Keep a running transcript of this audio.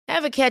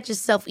Ever catch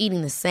yourself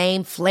eating the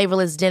same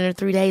flavorless dinner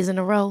 3 days in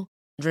a row?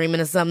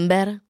 Dreaming of something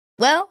better?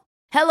 Well,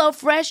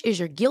 HelloFresh is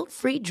your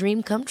guilt-free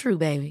dream come true,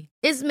 baby.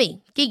 It's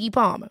me, Keke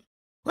Palmer.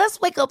 Let's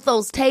wake up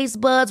those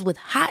taste buds with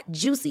hot,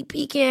 juicy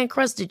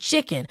pecan-crusted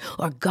chicken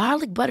or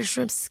garlic butter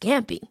shrimp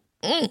scampi.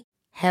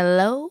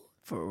 Hello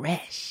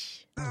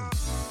Fresh.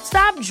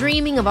 Stop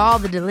dreaming of all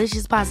the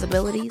delicious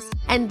possibilities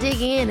and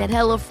dig in at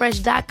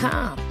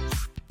HelloFresh.com.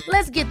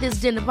 Let's get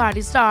this dinner party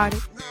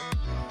started.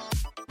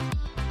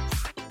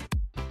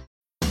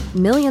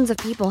 Millions of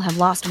people have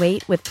lost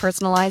weight with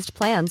personalized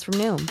plans from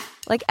Noom.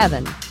 Like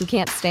Evan, who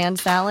can't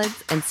stand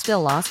salads and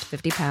still lost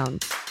 50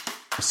 pounds.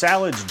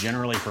 Salads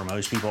generally for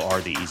most people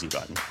are the easy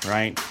button,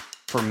 right?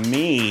 For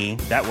me,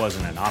 that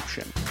wasn't an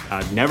option.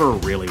 I never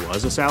really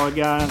was a salad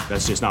guy.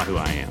 That's just not who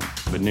I am.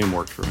 But Noom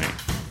worked for me.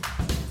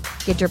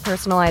 Get your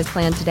personalized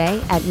plan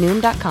today at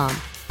Noom.com.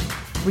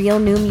 Real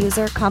Noom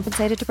user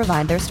compensated to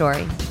provide their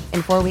story.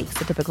 In 4 weeks,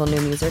 the typical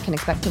Noom user can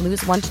expect to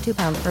lose 1 to 2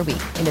 pounds per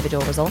week.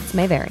 Individual results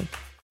may vary.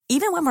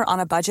 Even when we're on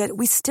a budget,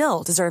 we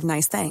still deserve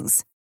nice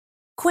things.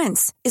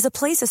 Quince is a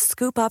place to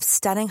scoop up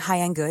stunning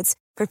high-end goods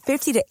for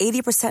 50 to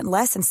 80%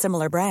 less than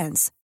similar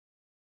brands.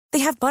 They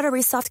have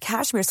buttery soft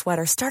cashmere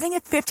sweaters starting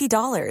at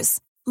 $50,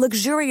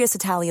 luxurious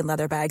Italian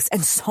leather bags,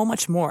 and so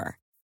much more.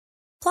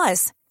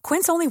 Plus,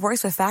 Quince only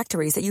works with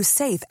factories that use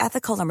safe,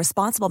 ethical, and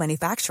responsible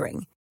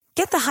manufacturing.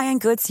 Get the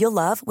high-end goods you'll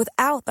love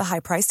without the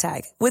high price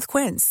tag with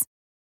Quince.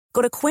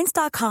 Go to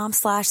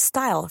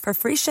quince.com/style for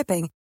free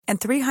shipping and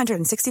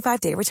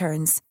 365-day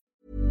returns.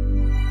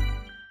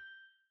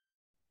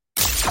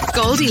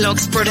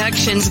 Goldilocks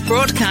Productions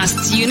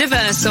broadcasts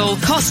universal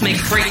cosmic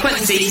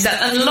frequencies that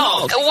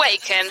unlock,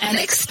 awaken, and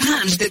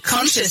expand the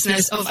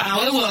consciousness of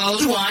our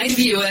worldwide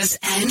viewers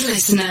and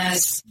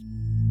listeners.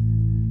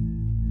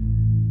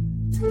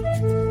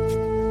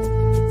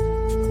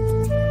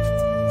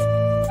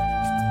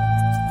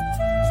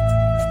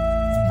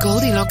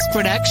 Goldilocks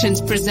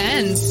Productions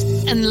presents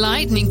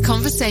Enlightening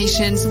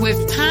Conversations with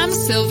Pam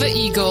Silver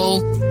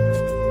Eagle.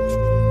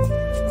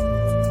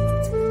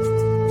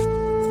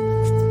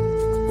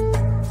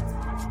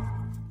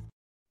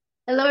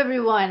 Hello,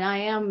 everyone. I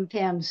am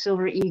Pam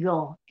Silver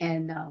Eagle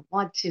and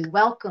want to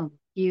welcome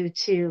you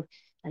to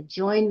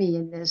join me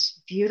in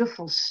this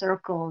beautiful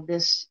circle,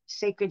 this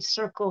sacred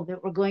circle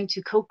that we're going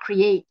to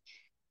co-create.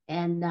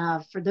 And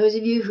for those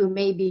of you who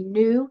may be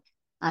new,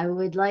 I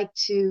would like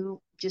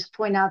to just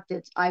point out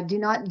that I do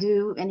not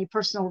do any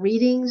personal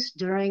readings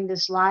during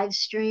this live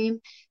stream,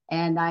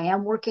 and I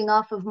am working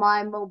off of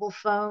my mobile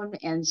phone.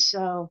 And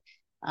so,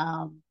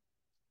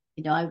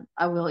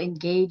 I will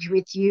engage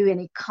with you.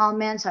 Any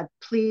comments,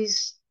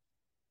 please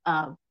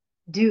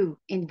do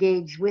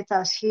engage with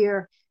us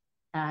here.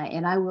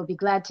 And I will be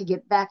glad to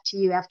get back to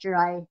you after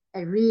I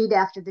read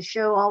after the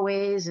show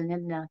always, and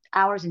in the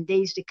hours and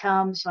days to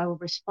come. So I will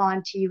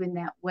respond to you in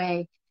that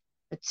way.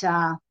 But,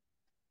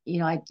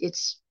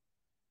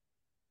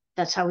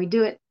 that's how we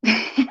do it.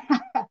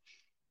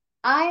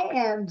 I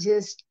am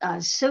just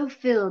so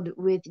filled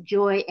with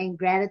joy and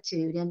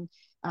gratitude. And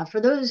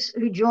for those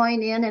who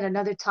join in at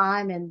another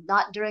time and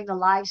not during the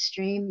live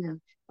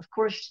stream, of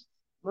course,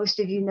 most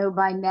of you know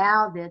by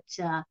now that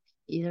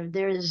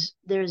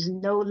there's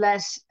no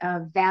less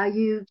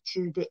value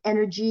to the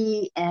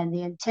energy and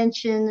the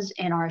intentions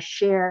and our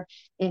share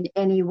in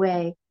any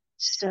way.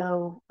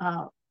 So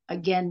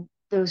again,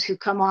 those who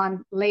come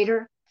on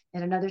later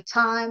at another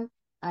time,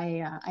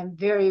 I'm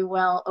very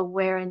well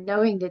aware and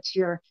knowing that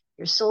your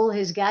soul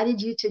has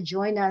guided you to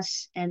join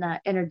us, and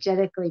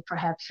energetically,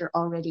 perhaps you're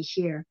already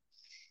here.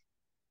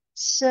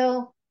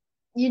 So,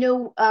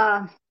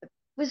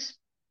 was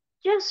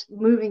just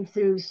moving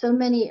through so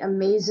many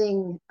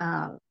amazing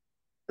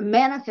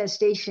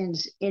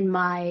manifestations in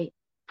my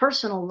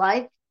personal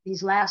life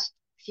these last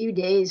few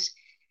days.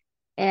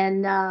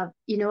 And,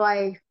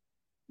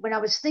 when I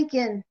was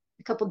thinking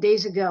a couple of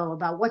days ago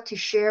about what to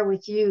share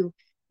with you,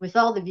 with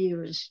all the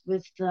viewers,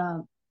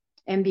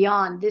 and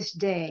beyond this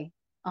day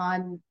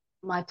on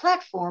my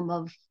platform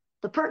of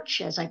the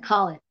perch, as I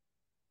call it,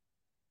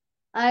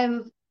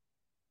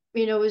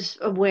 was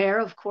aware,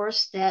 of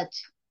course, that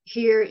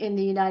here in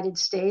the United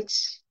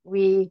States,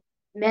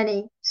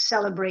 many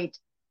celebrate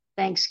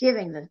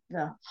Thanksgiving,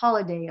 the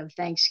holiday of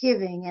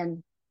Thanksgiving.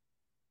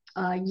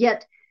 And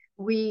yet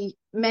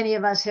many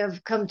of us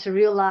have come to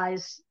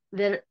realize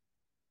that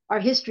our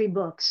history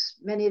books,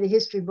 many of the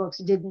history books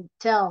didn't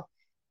tell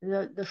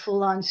the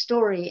full-on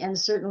story, and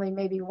certainly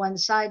maybe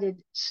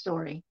one-sided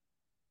story.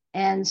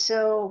 And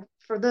so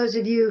for those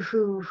of you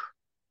who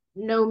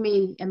know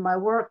me and my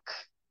work,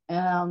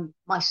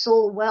 my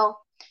soul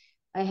well,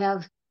 I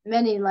have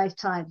many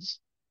lifetimes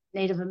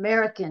Native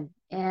American,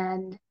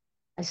 and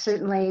I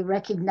certainly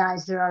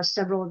recognize there are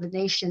several of the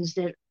nations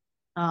that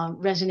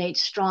resonate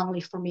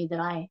strongly for me that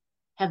I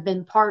have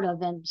been part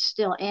of and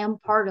still am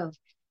part of.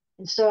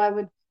 And so I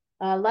would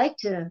like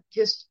to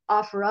just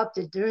offer up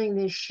that during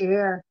this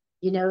share,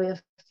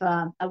 if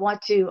I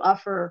want to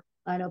offer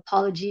an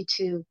apology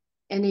to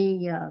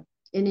any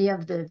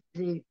of the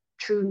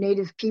true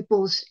Native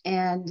peoples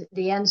and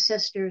the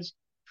ancestors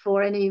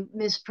for any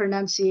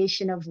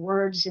mispronunciation of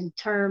words and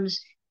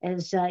terms,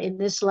 as in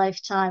this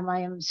lifetime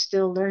I am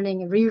still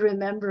learning and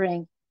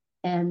remembering.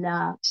 And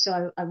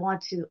so I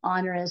want to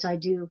honor, as I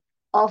do,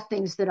 all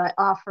things that I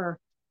offer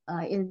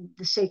in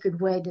the sacred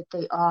way that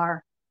they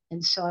are.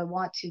 And so I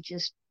want to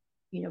just,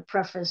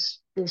 preface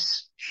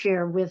this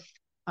share with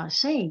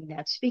saying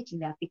that, speaking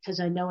that, because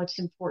I know it's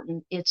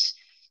important. It's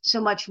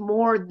so much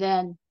more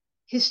than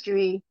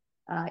history.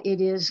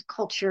 It is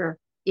culture.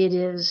 It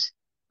is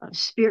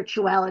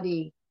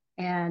spirituality.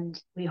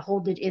 And we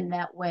hold it in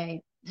that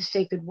way, the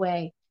sacred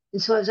way.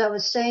 And so as I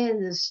was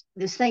saying,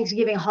 this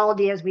Thanksgiving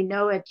holiday as we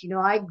know it,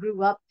 I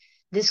grew up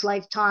this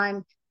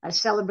lifetime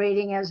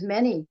celebrating, as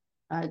many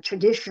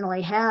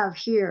traditionally have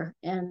here,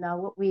 and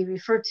what we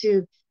refer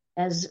to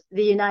as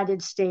the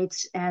United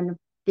States, and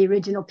the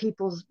original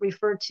peoples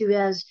referred to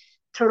as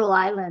Turtle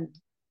Island.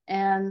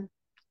 And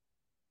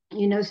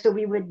so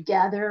we would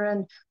gather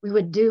and we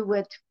would do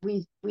what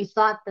we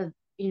thought the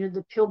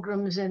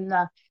pilgrims and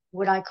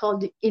what I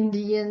called the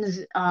Indians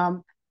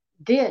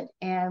did,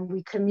 and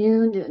we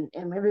communed,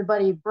 and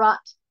everybody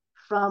brought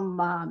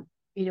from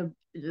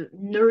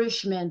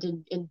nourishment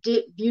and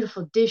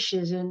beautiful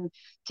dishes, and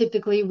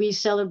typically we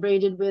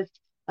celebrated with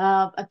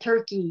a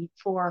turkey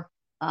for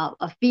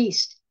a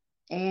feast,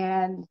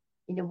 and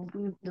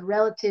the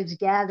relatives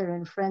gather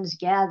and friends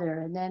gather,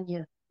 and then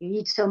you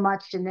eat so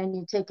much, and then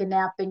you take a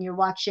nap and you're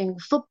watching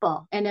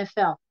football,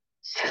 NFL.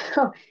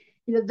 So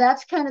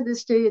that's kind of the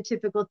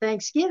stereotypical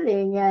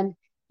Thanksgiving. And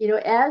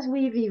as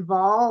we've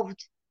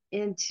evolved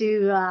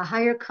into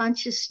higher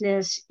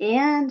consciousness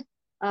and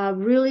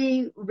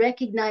really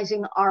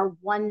recognizing our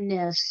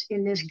oneness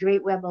in this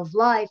great web of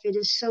life, it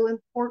is so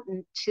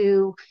important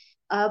to,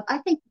 I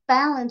think,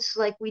 balance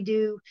like we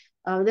do,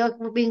 that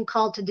we're being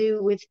called to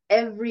do with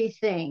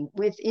everything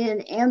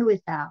within and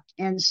without.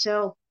 And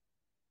so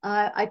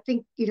I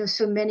think,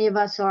 so many of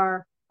us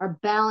are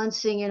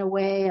balancing in a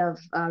way of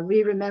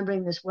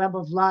remembering this web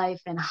of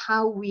life and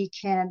how we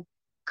can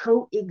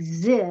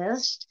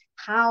coexist,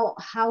 how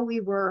we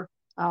were,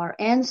 our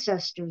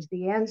ancestors,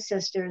 the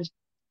ancestors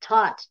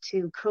taught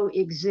to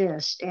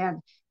coexist, and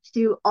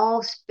through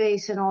all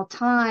space and all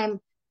time,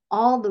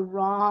 all the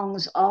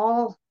wrongs,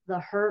 all the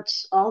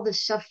hurts, all the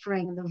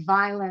suffering, the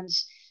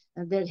violence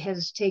that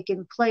has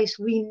taken place.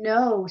 We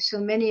know, so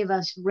many of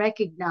us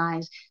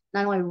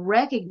not only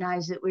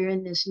recognize that we're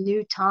in this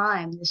new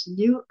time, this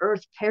new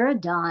earth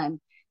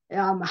paradigm.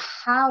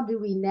 How do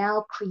we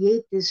now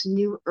create this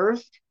new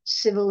earth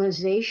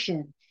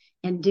civilization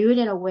and do it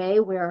in a way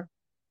where,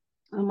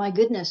 oh my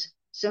goodness,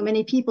 so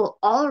many people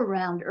all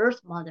around Earth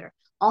Mother,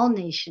 all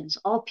nations,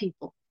 all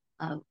people,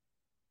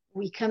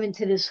 we come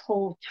into this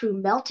whole true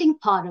melting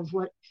pot of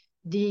what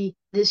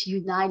this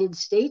United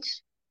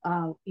States,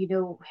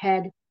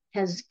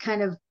 has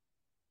kind of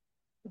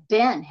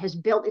has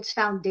built its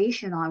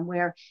foundation on,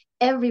 where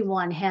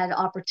everyone had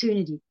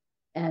opportunity.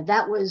 And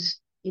that was,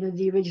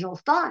 the original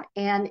thought,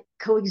 and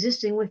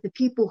coexisting with the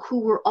people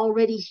who were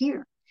already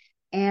here.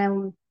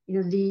 And,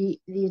 the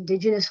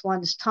indigenous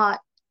ones taught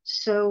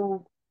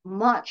so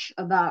much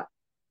about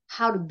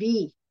how to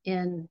be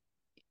in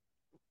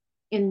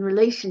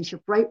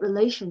relationship, right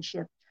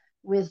relationship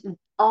with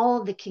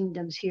all the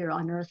kingdoms here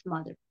on Earth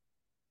Mother.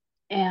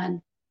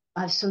 And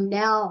so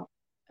now,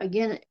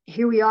 again,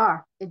 here we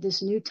are at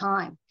this new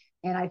time.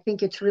 And I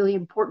think it's really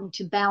important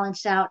to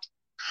balance out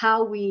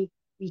how we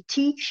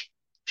teach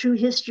true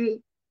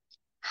history,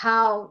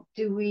 how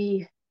do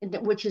we,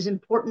 which is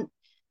important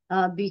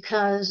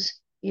because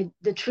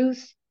the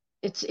truth,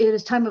 it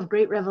is time of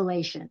great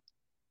revelation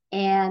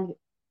and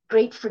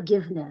great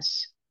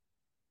forgiveness.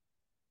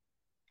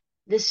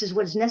 This is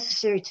what is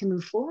necessary to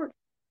move forward.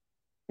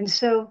 And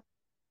so,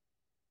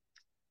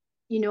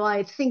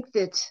 I think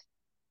that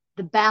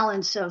the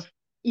balance of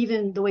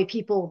even the way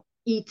people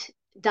eat,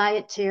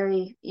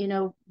 dietary,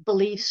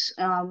 beliefs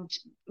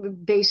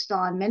based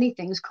on many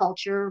things,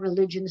 culture,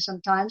 religion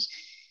sometimes.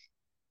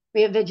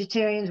 We have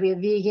vegetarians, we have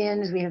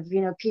vegans, we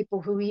have,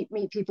 people who eat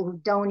meat, people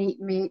who don't eat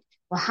meat.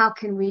 Well, how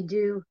can we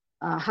do,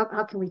 how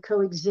can we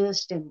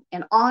coexist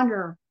and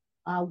honor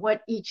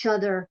what each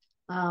other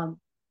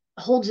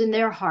holds in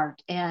their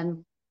heart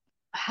and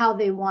how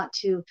they want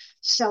to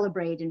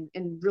celebrate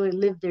and really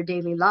live their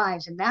daily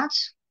lives. And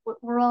that's what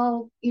we're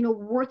all,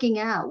 working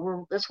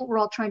out. That's what we're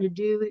all trying to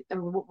do,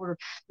 or what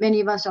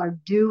many of us are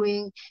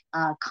doing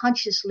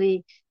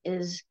consciously,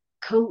 is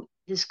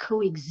this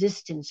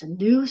coexistence, a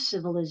new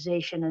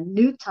civilization, a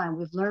new time.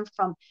 We've learned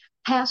from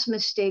past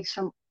mistakes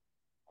from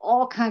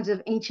all kinds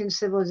of ancient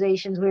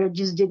civilizations where it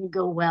just didn't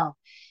go well.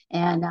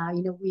 And,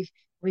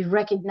 we've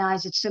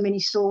recognized that so many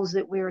souls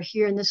that we're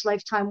here in this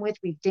lifetime with,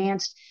 we've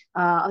danced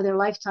other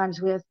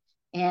lifetimes with,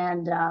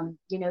 and,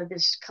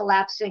 this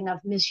collapsing of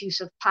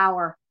misuse of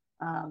power,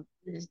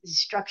 these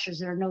structures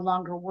that are no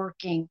longer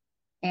working.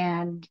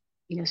 And,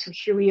 so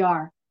here we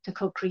are to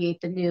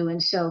co-create the new.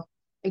 And so,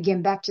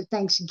 again, back to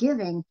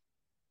Thanksgiving,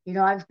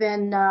 I've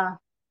been,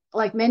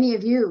 like many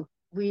of you,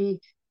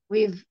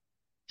 we've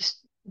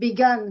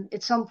begun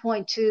at some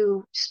point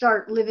to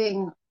start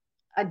living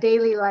a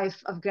daily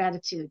life of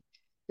gratitude.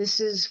 This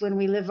is when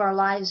we live our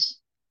lives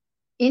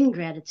in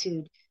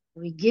gratitude,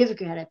 we give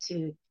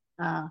gratitude,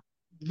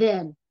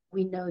 then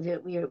we know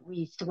that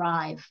we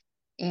thrive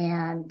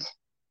and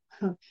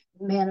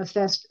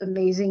manifest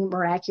amazing,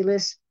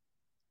 miraculous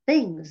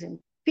things and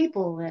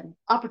people and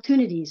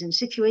opportunities and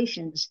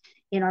situations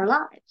in our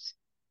lives.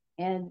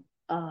 And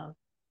I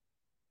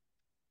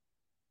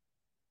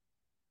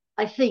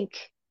think,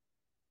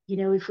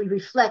 if we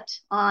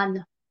reflect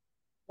on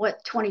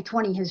what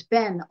 2020 has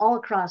been all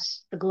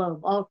across the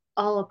globe,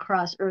 all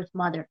across Earth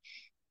Mother,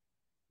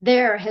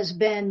 there has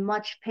been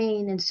much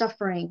pain and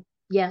suffering.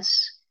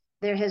 Yes,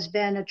 there has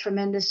been a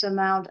tremendous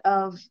amount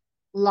of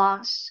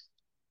loss,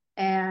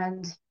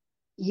 and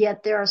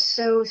yet there are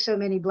so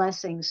many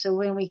blessings. So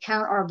when we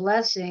count our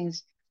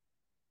blessings,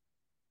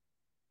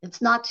 it's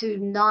not to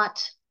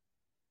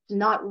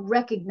not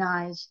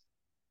recognize,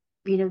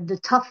 the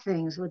tough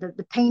things or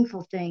the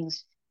painful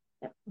things,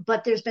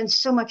 but there's been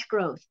so much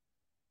growth.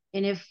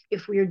 And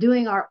if we are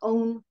doing our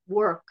own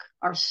work,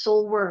 our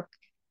soul work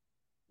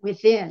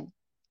within,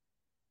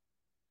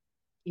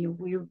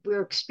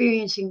 we're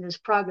experiencing this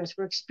progress.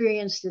 We're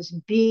experiencing this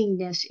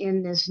beingness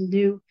in this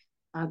new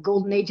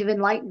golden age of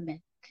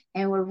enlightenment.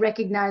 And we're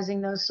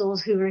recognizing those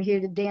souls who are here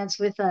to dance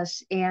with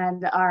us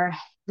and are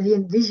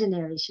the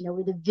visionaries.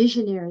 We're the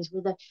visionaries.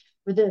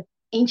 We're the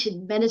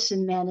ancient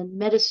medicine men and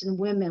medicine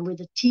women. We're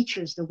the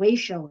teachers, the way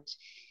showers.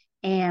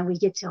 And we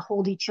get to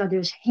hold each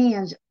other's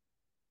hands,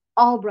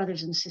 all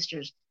brothers and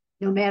sisters,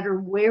 no matter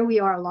where we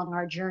are along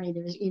our journey.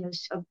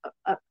 There's,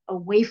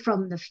 away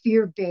from the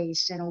fear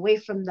base and away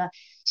from the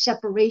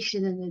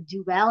separation and the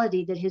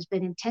duality that has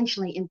been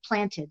intentionally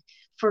implanted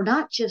for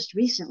not just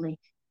recently,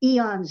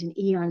 eons and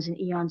eons and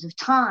eons of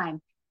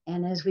time.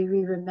 And as we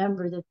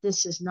remember that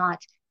this is not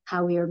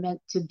how we are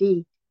meant to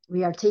be,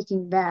 we are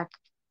taking back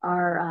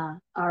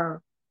our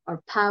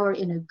power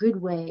in a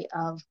good way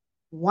of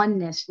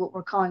oneness, what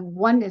we're calling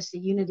oneness, the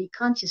unity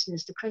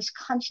consciousness, the Christ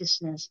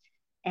consciousness.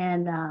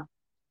 And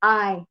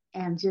I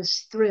am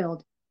just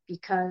thrilled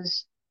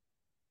because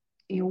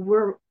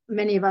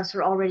many of us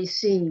are already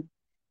seeing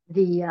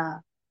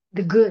the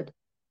good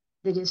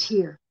that is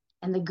here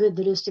and the good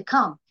that is to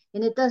come.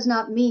 And it does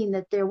not mean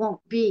that there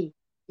won't be,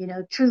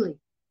 truly,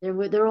 there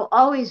will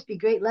always be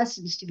great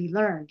lessons to be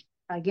learned,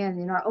 again,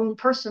 in our own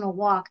personal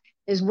walk,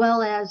 as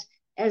well as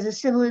a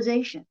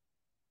civilization.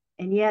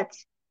 And yet,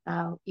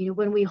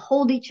 when we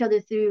hold each other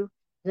through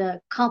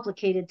the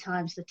complicated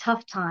times, the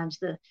tough times,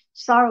 the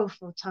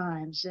sorrowful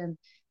times, and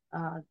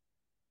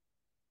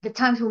the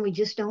times when we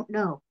just don't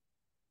know,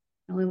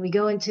 and when we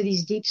go into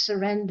these deep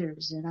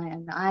surrenders,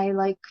 and I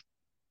like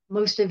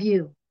most of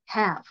you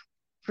have,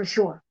 for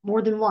sure,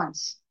 more than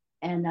once.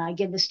 And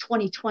again, this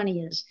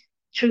 2020 has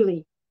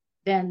truly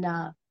been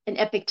an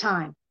epic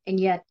time, and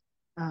yet,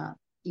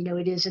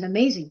 it is an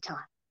amazing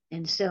time.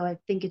 And so I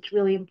think it's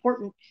really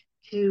important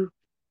to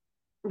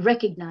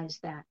recognize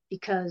that,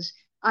 because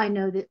I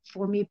know that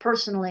for me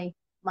personally,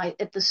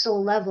 at the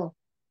soul level,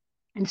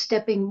 and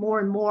stepping more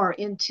and more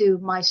into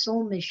my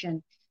soul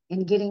mission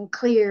and getting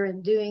clear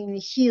and doing the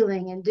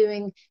healing and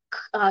doing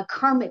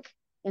karmic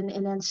and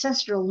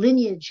ancestral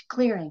lineage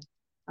clearing.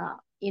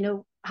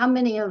 How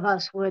many of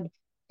us would,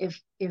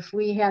 if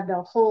we had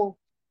the whole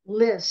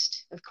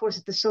list, of course,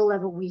 at the soul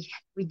level, we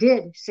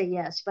did say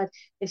yes, but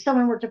if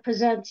someone were to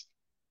present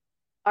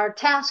our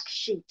task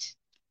sheet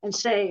and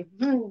say,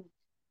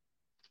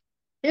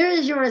 here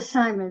is your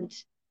assignment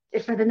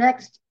for the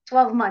next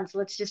 12 months,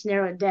 let's just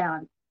narrow it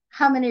down.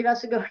 How many of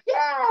us would go,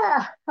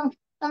 yeah,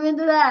 I'm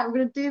into that. We're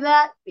going to do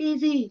that.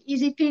 Easy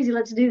peasy.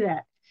 Let's do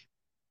that.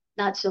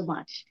 Not so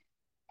much.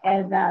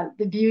 And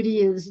the beauty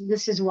is,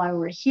 this is why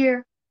we're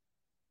here,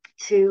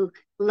 to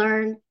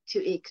learn,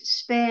 to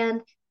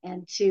expand,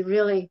 and to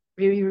really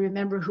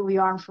remember who we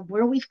are and from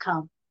where we've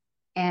come.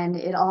 And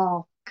it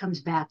all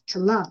comes back to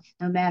love,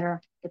 no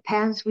matter the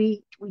paths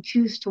we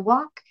choose to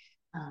walk,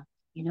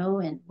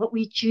 and what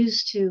we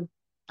choose to,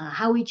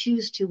 how we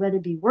choose to, whether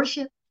it be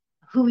worship,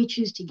 who we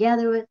choose to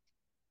gather with.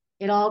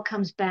 It all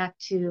comes back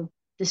to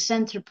the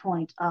center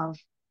point of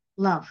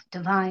love,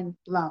 divine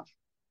love.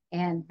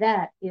 And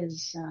that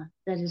is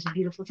a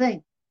beautiful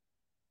thing.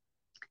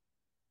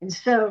 And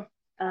so,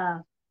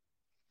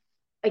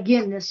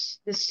 again, this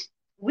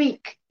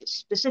week,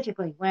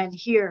 specifically, when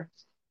here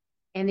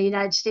in the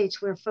United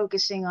States, we're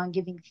focusing on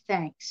giving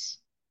thanks,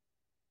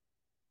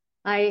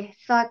 I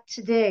thought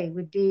today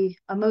would be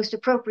a most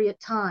appropriate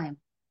time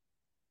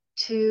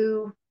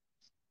to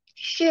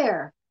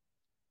share,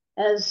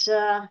 as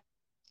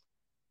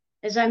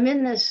I'm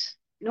in this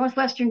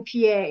northwestern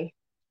PA,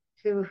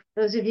 to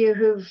those of you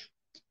who've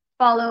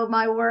followed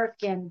my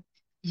work and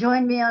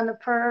joined me on the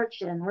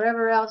perch and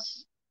wherever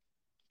else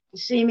you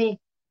see me,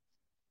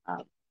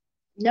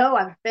 know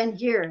I've been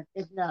here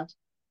in the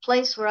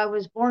place where I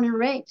was born and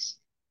raised.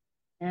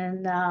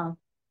 And I've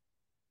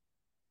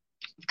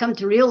come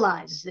to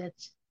realize that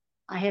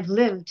I have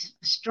lived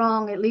a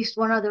strong, at least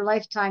one other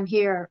lifetime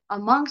here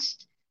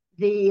amongst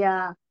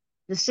the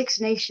Six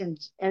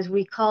Nations, as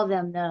we call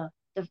them. The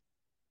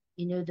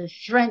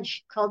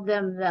French called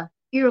them the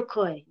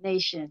Iroquois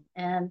nation,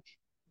 and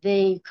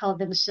they called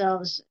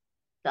themselves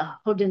the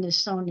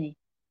Haudenosaunee.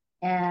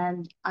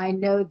 And I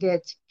know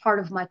that part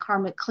of my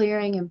karmic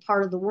clearing and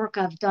part of the work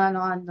I've done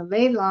on the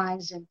ley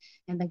lines and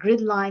the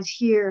grid lines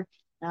here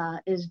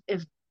is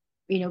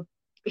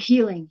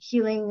healing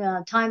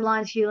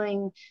timelines,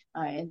 healing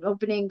and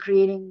opening,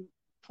 creating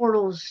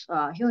portals,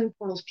 healing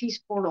portals, peace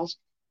portals.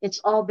 It's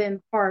all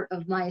been part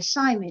of my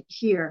assignment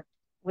here,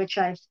 which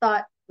I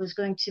thought was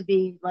going to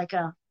be like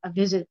a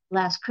visit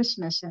last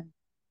Christmas, and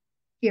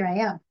here I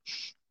am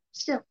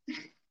still.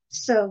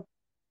 So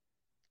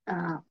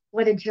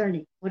what a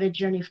journey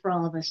for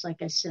all of us,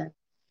 like I said.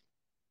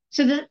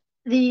 So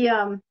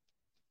I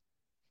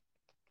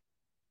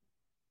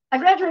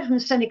graduated from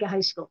Seneca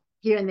High School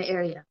here in the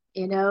area,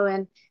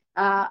 and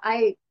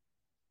I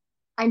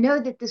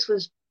know that these were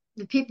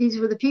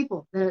the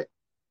people that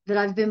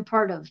I've been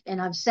part of,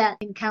 and I've sat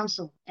in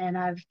council, and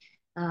I've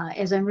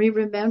as I'm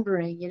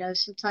remembering,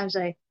 sometimes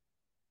I'm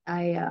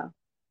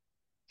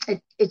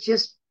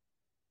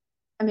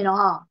in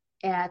awe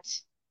at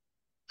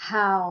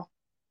how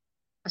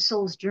a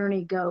soul's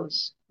journey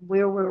goes,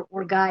 where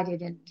we're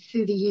guided, and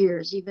through the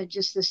years, even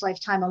just this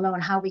lifetime alone,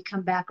 how we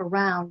come back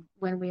around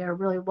when we are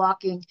really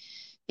walking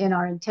in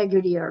our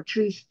integrity, our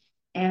truth,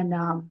 and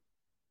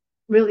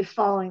really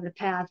following the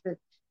path that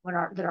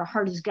our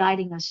heart is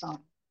guiding us on.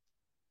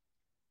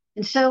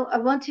 And so I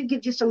want to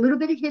give just a little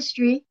bit of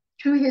history,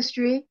 true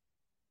history,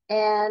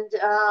 and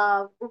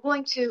we're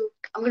going to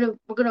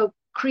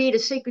create a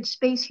sacred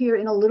space here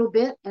in a little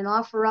bit and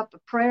offer up a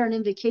prayer and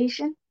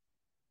invocation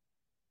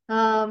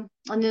on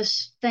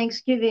this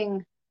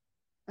Thanksgiving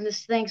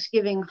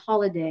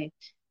holiday.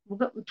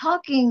 We're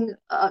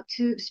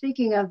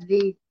speaking of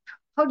the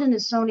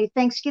Haudenosaunee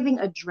Thanksgiving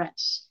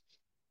address,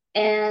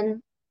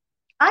 and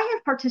I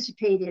have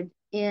participated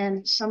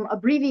in some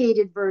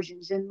abbreviated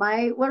versions, and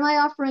what my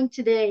offering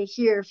today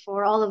here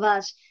for all of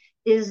us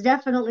is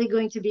definitely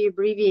going to be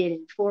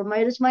abbreviated.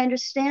 It is my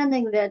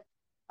understanding that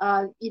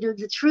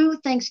the true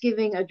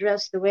Thanksgiving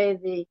address, the way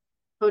the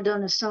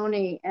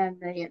Haudenosaunee and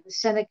the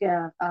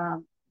Seneca,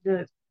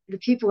 the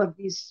people of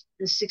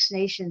the Six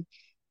Nations,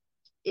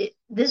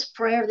 this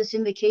prayer, this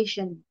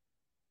invocation,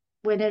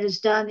 when it is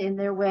done in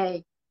their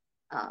way,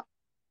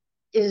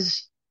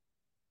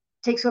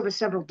 takes over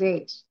several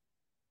days.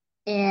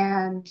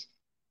 And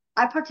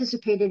I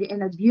participated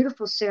in a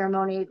beautiful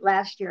ceremony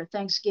last year,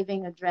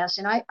 Thanksgiving address,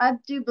 and I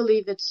do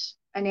believe it's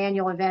an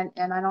annual event,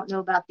 and I don't know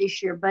about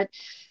this year, but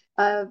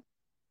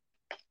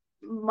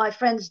my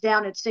friends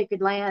down at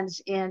Sacred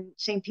Lands in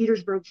St.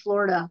 Petersburg,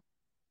 Florida,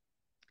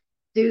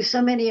 hold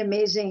so many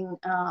amazing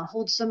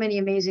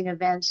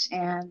events,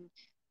 and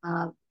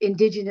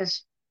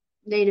indigenous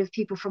native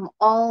people from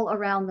all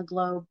around the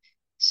globe.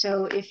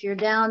 So if you're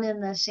down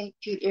in the St.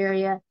 Pete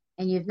area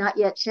and you've not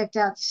yet checked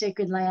out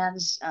Sacred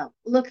Lands,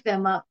 look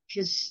them up,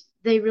 because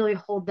they really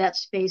hold that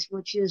space,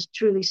 which is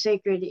truly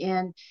sacred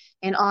and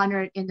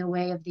honored in the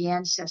way of the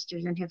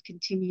ancestors, and have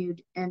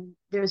continued. And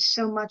there's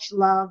so much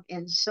love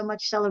and so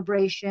much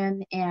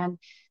celebration and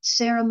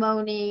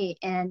ceremony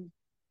and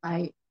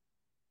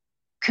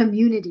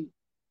community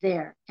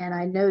there. And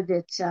I know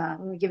that I'm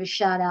going to give a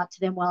shout out to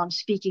them while I'm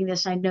speaking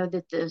this. I know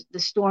that the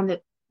storm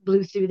that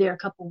blew through there a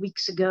couple of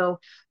weeks ago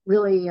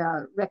really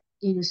wreaked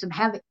some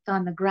havoc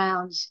on the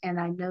grounds. And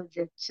I know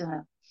that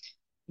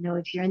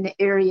if you're in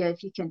the area,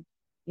 if you can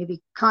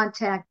maybe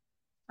contact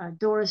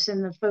Doris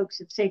and the folks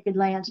at Sacred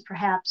Lands,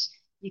 perhaps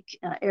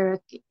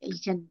Eric, you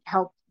can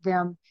help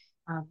them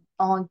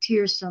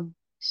volunteer some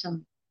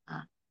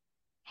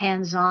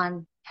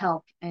hands-on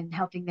help and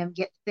helping them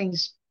get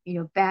things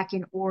back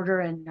in order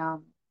and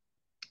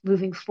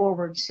moving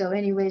forward. So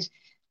anyways,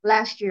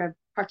 last year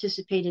I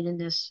participated in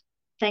this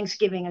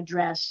Thanksgiving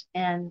address,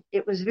 and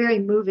it was very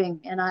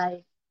moving, and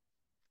I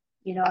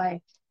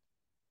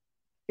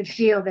could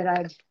feel that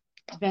I've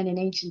been in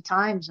ancient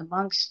times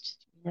amongst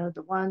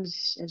the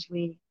ones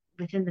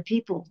within the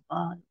people,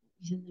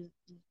 within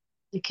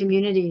the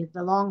community, the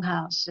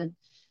Longhouse, and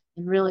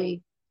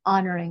really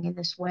honoring in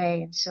this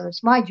way. And so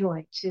it's my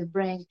joy to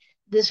bring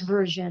this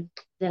version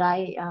that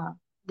I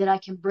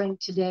can bring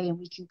today, and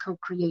we can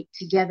co-create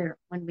together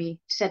when we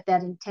set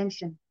that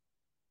intention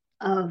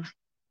of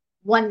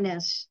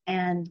oneness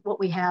and what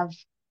we have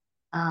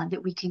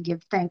that we can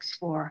give thanks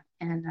for.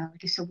 And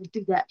like I said, we'll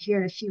do that here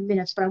in a few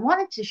minutes. But I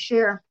wanted to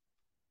share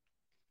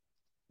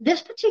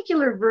this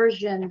particular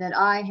version that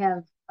I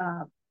have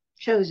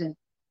chosen.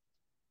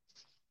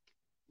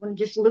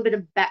 Just a little bit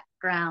of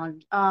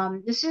background.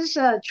 This is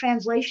a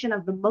translation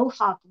of the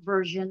Mohawk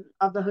version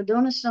of the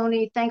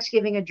Haudenosaunee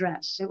Thanksgiving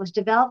Address. It was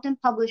developed and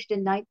published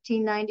in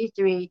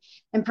 1993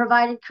 and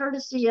provided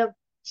courtesy of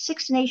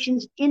Six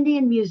Nations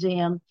Indian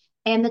Museum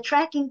and the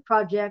Tracking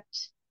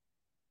Project.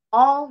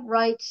 All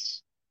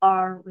rights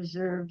are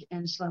reserved,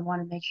 and so I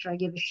want to make sure I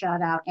give a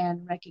shout out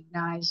and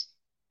recognize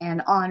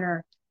and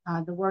honor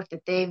the work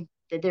that they've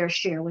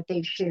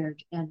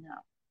shared, and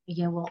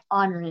again, we'll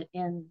honor it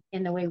in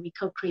the way we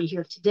co-create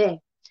here today.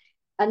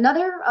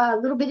 Another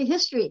little bit of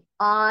history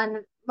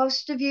on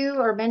most of you,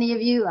 or many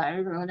of you, I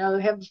don't know,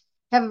 have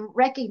have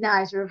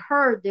recognized or have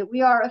heard that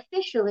we are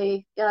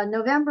officially,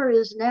 November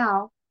is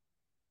now,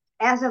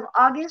 as of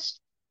August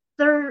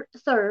 3rd,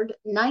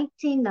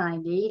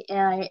 1990,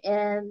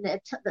 and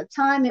at the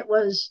time it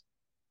was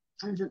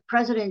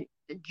President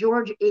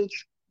George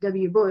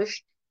H.W.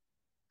 Bush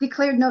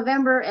declared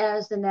November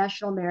as the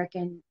National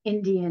American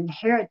Indian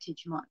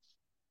Heritage Month.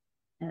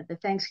 The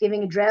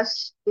Thanksgiving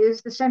address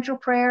is the central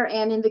prayer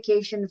and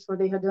invocation for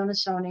the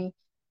Haudenosaunee,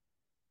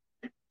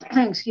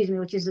 excuse me,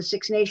 which is the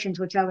Six Nations,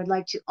 which I would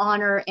like to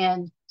honor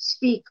and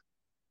speak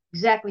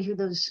exactly who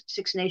those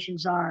Six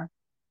Nations are.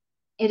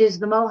 It is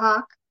the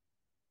Mohawk,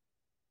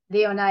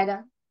 the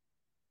Oneida,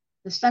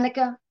 the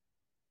Seneca,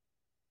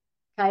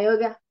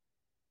 Cayuga,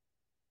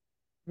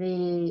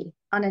 the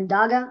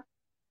Onondaga,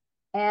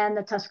 and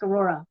the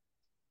Tuscarora.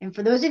 And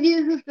for those of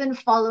you who've been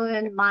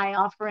following my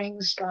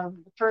offerings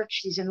from the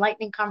Perch, these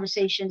enlightening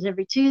conversations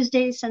every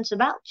Tuesday since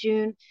about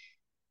June,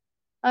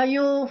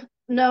 you'll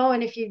know,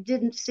 and if you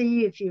didn't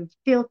see, if you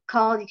feel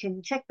called, you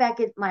can check back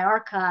at my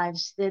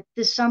archives, that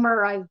this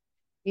summer I,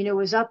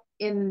 was up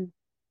in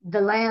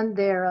the land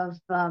there of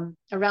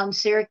around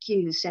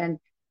Syracuse, and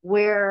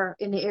where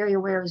in the area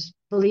where it was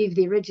believed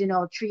the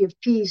original Tree of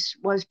Peace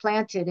was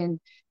planted.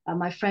 And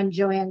my friend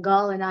Joanne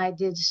Gall and I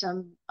did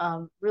some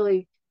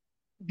really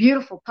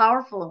beautiful,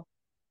 powerful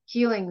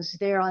healings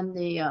there on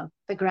the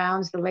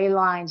grounds, the ley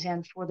lines,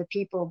 and for the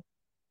people,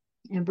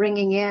 and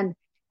bringing in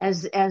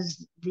as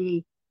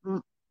the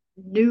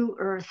New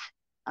Earth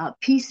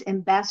peace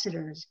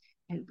ambassadors,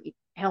 and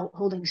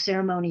holding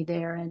ceremony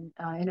there, and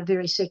in a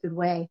very sacred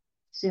way,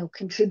 so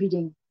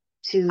contributing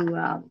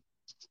to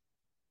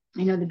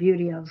the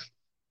beauty of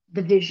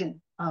the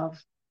vision of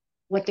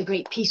what the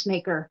great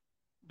peacemaker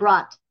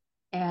brought.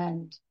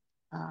 And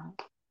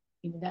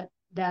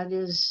that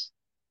is,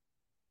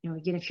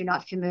 again, if you're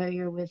not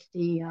familiar with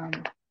the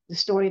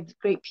story of the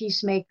great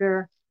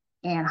peacemaker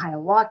and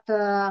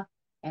Hiawatha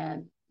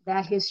and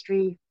that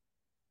history,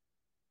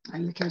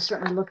 you can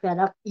certainly look that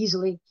up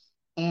easily.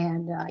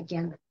 And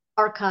again,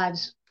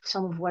 archives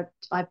some of what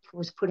I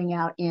was putting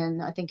out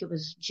in, I think it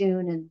was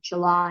June and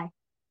July.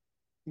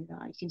 And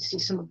you can see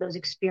some of those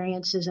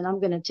experiences. And I'm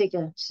going to take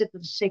a sip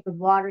of sacred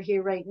water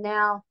here right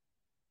now.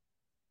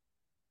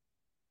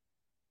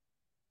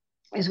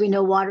 As we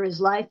know, water is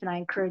life, and I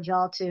encourage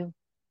y'all to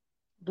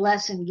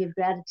bless and give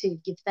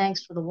gratitude, give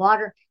thanks for the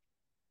water.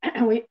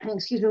 We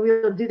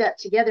will do that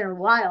together in a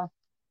while.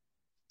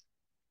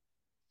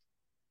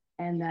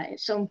 And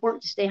it's so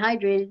important to stay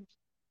hydrated.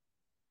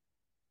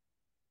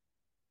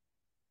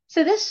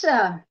 So this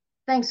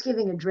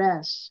Thanksgiving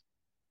address,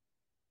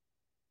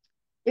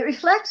 it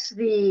reflects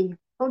the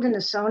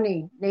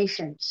Haudenosaunee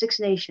Nation, Six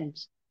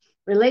Nations,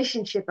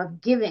 relationship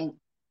of giving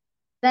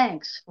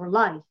thanks for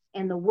life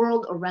and the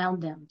world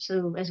around them.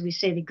 So as we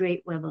say, the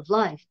great web of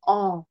life,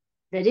 all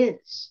that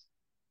is.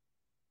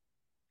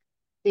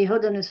 The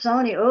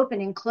Haudenosaunee open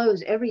and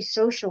close every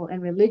social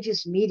and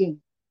religious meeting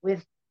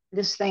with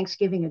this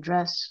Thanksgiving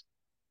address.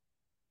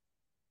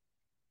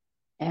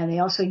 And they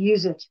also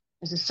use it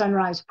as a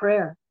sunrise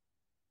prayer.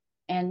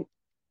 And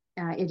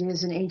it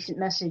is an ancient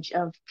message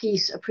of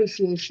peace,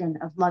 appreciation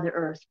of Mother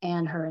Earth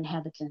and her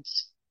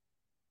inhabitants.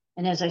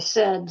 And as I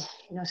said,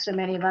 so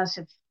many of us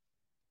have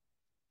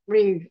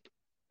reawakened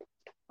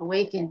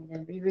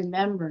and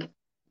remembered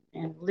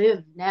and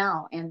live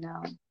now in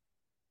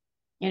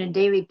a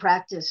daily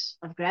practice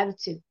of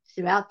gratitude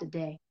throughout the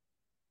day.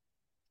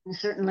 And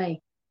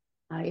certainly,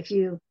 if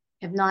you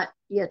have not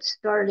yet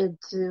started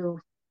to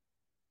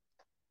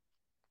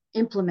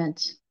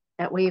implement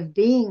that way of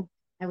being,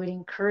 I would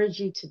encourage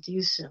you to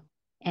do so.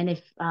 And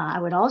if I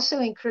would also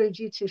encourage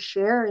you to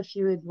share, if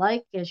you would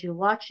like, as you're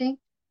watching,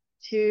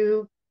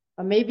 to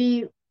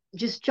maybe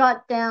just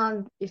jot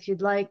down, if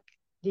you'd like,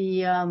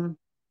 the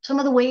some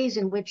of the ways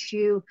in which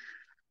you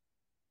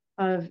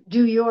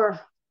do your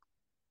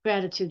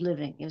gratitude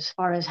living, as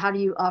far as how do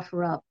you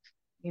offer up,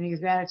 your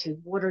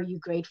gratitude. What are you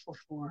grateful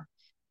for?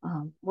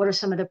 What are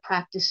some of the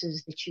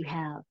practices that you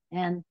have?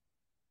 And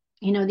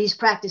these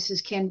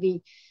practices can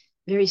be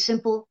very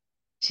simple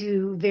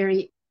to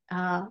very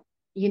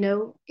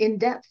in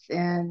depth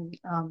and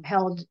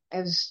held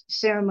as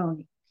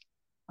ceremony,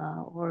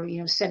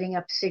 or setting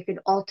up a sacred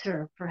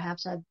altar.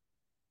 Perhaps I've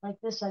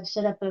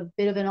set up a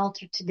bit of an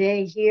altar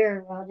today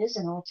here. Well, it is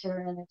an altar,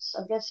 and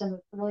I've got some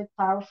really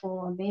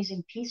powerful,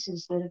 amazing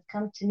pieces that have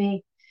come to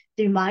me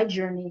through my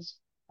journeys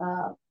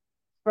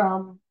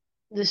from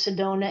the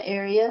Sedona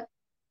area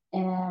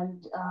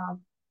and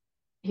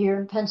here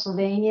in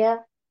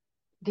Pennsylvania.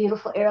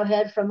 Beautiful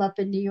arrowhead from up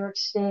in New York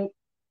State.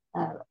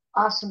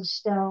 Awesome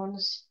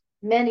stones,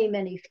 many,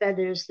 many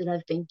feathers that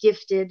I've been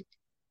gifted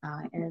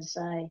as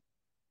I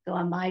go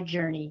on my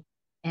journey.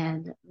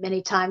 And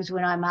many times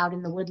when I'm out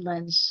in the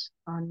woodlands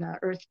on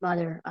Earth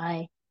Mother,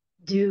 I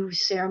do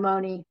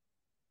ceremony.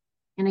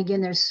 And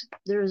again,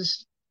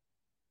 there's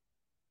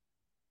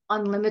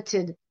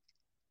unlimited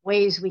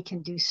ways we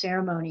can do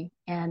ceremony.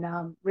 And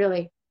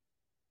really,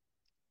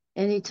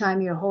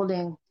 anytime you're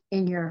holding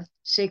in your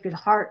sacred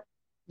heart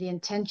the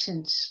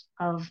intentions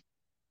of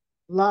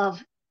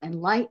love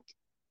and light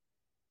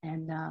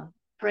and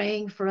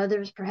praying for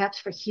others, perhaps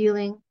for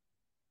healing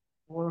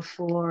or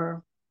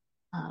for,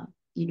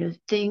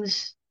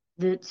 things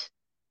that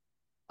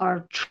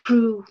are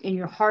true in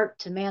your heart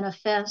to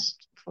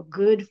manifest for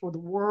good, for the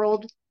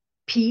world,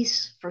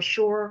 peace for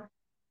sure,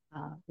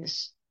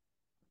 this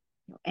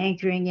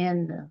anchoring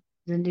in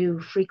the new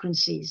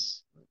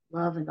frequencies,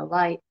 love and the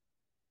light.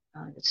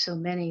 That so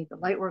many, the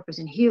light workers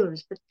and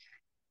healers, but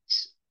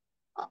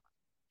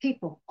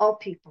people, all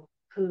people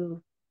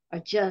who are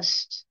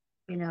just,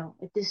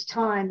 at this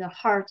time, their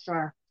hearts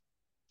are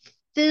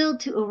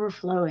filled to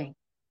overflowing.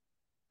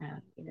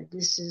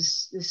 This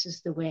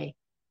is the way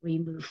we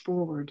move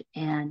forward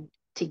and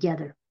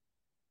together.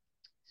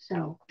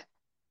 So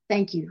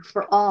thank you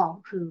for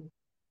all who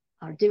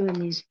are doing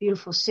these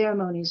beautiful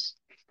ceremonies,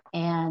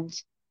 and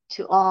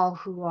to all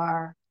who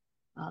are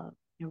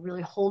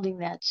really holding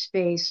that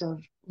space of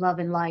love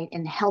and light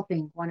and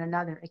helping one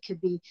another. It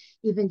could be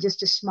even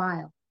just a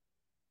smile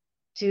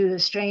to a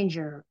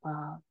stranger,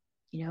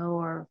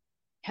 or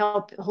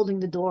help holding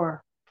the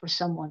door for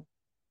someone,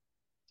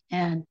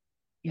 and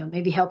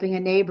maybe helping a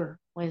neighbor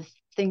with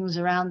things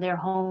around their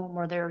home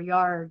or their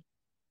yard,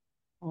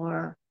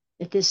 or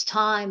at this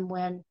time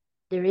when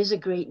there is a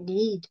great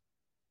need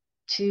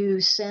to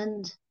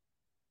send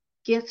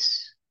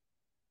gifts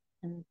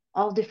and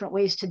all different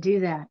ways to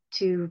do that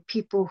to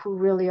people who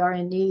really are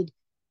in need,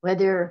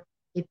 whether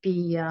it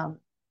be, I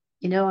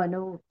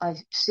know I'm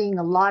seeing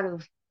a lot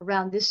of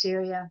around this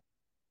area,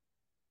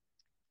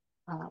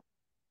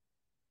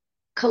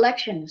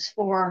 collections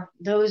for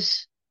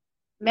those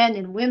men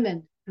and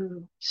women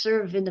who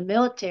serve in the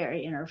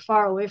military and are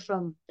far away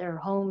from their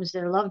homes,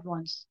 their loved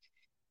ones.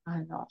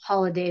 On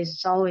holidays,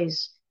 it's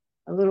always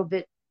a little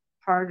bit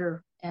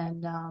harder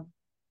and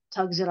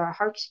tugs at our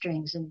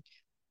heartstrings. And,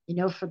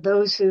 for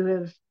those who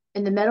have,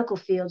 in the medical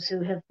fields,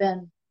 who have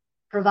been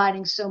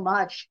providing so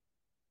much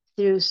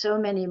through so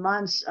many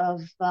months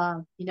of,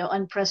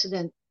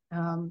 unprecedented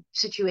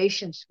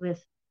situations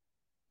with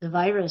the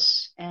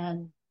virus,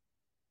 and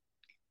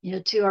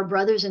to our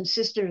brothers and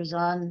sisters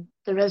on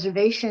the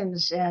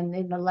reservations and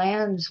in the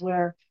lands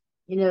where,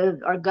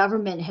 our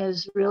government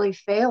has really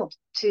failed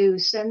to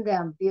send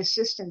them the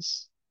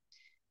assistance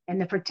and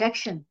the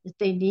protection that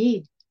they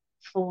need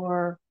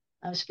for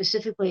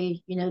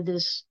specifically,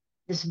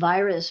 this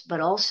virus, but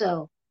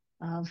also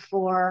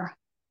for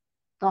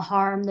the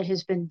harm that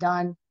has been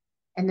done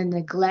and the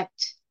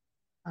neglect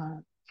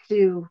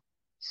through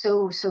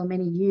so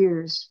many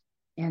years.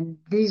 And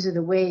these are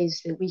the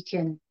ways that we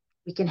can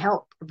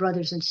help our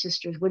brothers and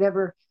sisters,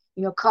 whatever,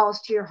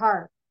 calls to your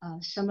heart.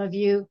 Some of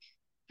you,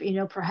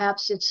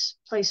 perhaps it's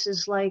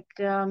places like,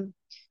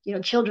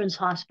 children's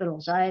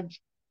hospitals. I've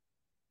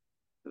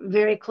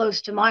very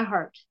close to my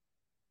heart.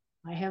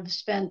 I have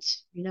spent,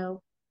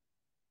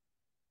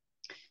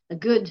 a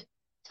good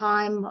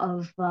time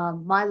of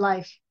my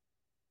life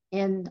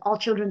in all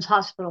children's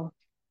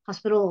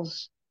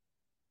hospitals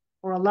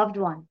for a loved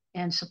one,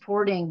 and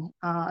supporting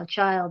a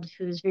child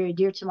who is very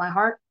dear to my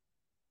heart.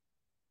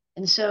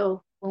 And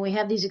so when we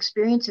have these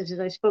experiences, as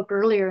I spoke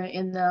earlier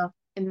in the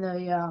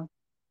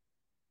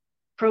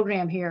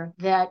program here,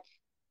 that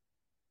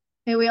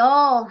we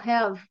all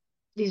have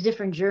these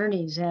different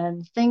journeys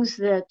and things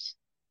that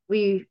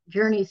we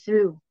journey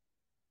through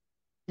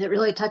that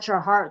really touch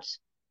our hearts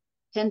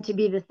tend to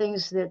be the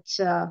things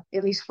that,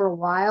 at least for a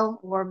while,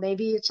 or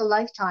maybe it's a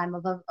lifetime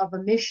of a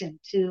mission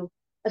to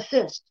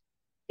assist.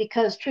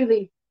 Because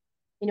truly,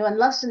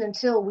 unless and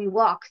until we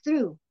walk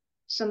through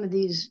some of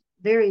these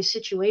various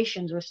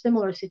situations or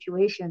similar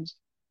situations,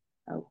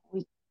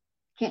 we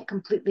can't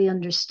completely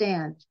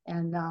understand.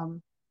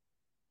 And,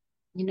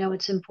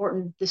 it's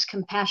important. This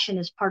compassion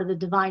is part of the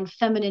divine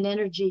feminine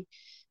energy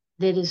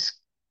that is,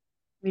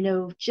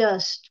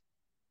 just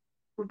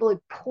really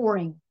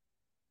pouring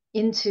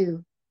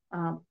into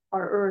our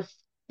earth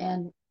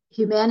and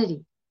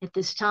humanity at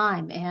this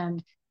time.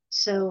 And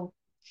so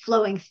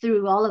flowing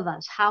through all of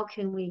us, how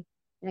can we,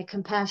 in a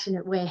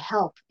compassionate way,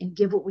 help and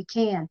give what we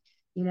can,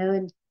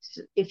 and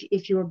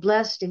if you're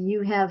blessed and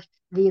you have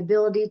the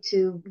ability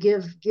to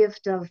give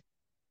gift of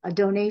a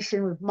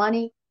donation with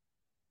money,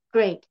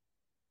 great.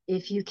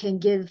 If you can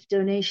give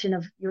donation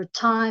of your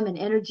time and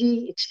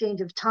energy,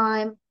 exchange of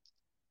time,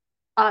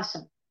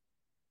 awesome.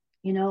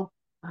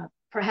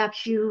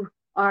 Perhaps you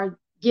are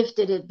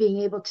gifted at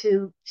being able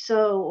to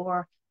sew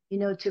or,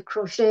 to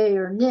crochet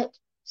or knit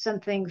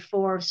something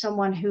for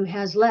someone who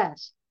has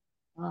less.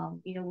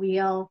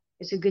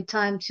 It's a good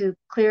time to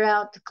clear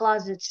out the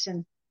closets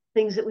and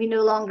things that we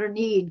no longer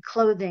need,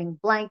 clothing,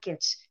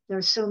 blankets. There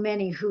are so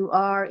many who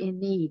are in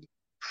need.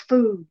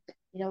 Food,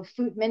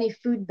 many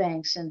food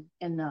banks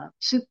and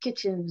soup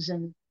kitchens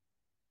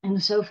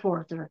and so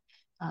forth. Or,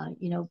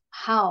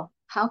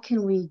 how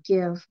can we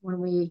give when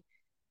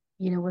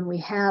we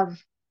have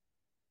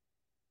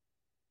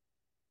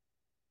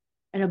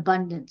an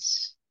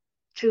abundance,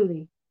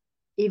 truly,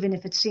 even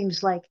if it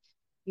seems like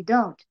you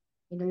don't.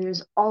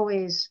 There's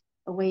always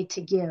a way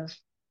to give.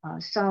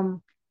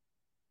 Some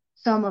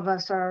of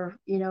us are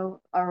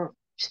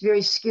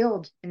very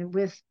skilled and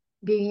with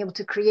being able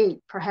to create,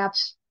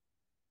 perhaps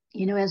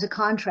as a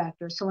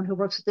contractor, someone who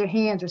works with their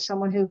hands, or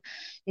someone who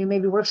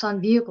maybe works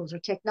on vehicles or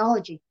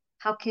technology.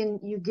 How can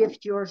you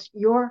gift your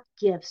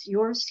gifts,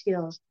 your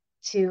skills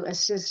to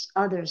assist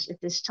others at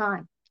this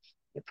time?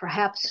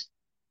 Perhaps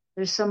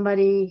there's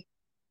somebody,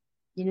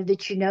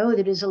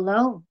 that is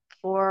alone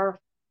for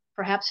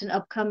perhaps an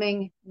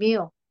upcoming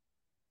meal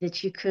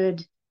that you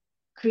could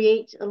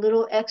create a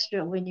little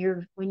extra when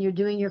you're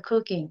doing your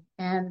cooking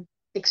and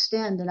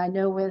extend. And I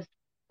know with,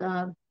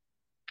 the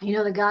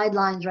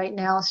guidelines right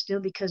now, still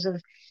because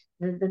of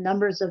the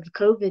numbers of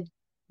COVID,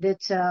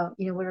 that,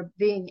 we're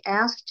being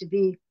asked to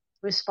be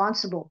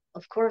responsible,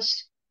 of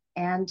course,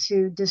 and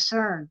to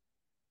discern,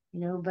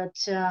 but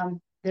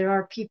there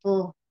are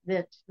people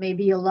that may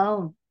be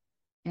alone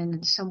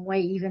in some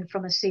way, even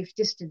from a safe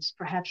distance.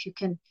 Perhaps you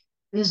can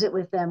visit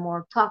with them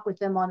or talk with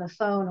them on the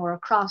phone or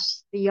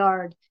across the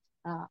yard,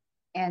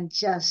 and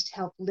just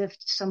help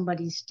lift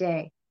somebody's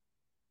day.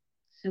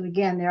 So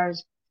again,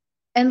 there's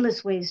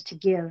endless ways to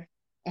give.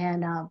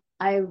 And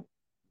I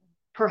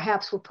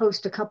perhaps will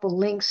post a couple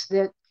links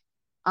that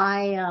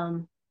I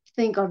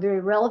think are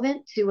very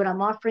relevant to what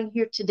I'm offering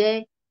here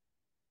today.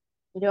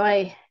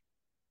 I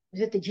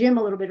was at the gym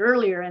a little bit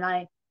earlier, and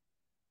I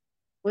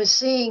was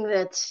seeing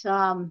that,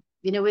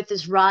 with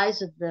this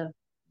rise of the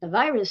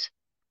virus,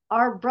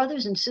 our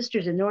brothers and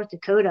sisters in North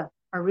Dakota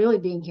are really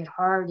being hit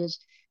hard. As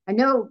I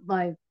know,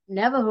 my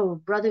Navajo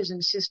brothers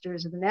and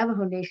sisters of the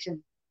Navajo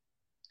Nation,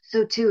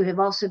 so too, have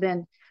also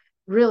been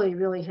really,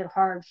 really hit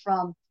hard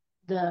from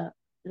the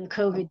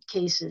COVID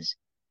cases,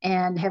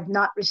 and have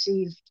not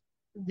received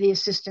the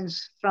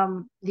assistance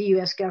from the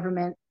U.S.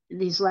 government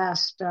these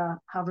last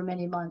however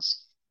many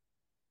months.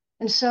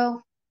 And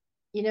so,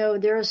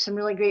 there are some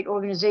really great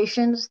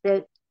organizations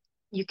that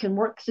you can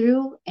work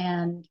through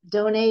and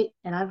donate.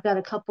 And I've got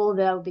a couple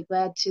that I would be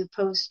glad to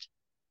post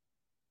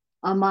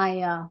on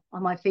my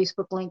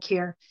Facebook link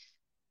here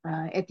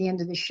at the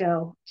end of the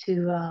show.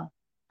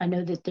 I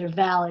know that they're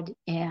valid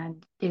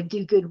and they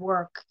do good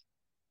work.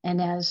 And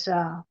as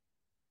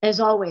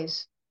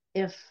always,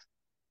 if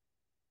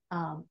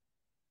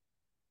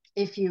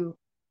you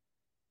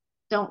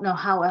don't know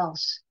how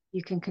else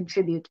you can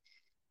contribute,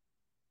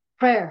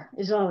 prayer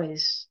is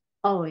always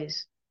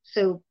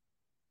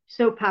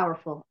so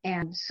powerful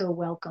and so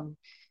welcome.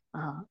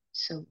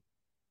 So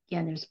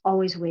again, there's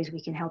always ways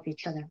we can help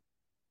each other.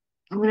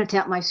 I'm going to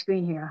tap my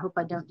screen here. I hope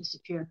I don't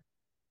disappear.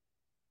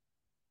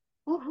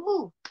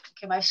 Woohoo!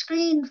 Okay, my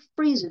screen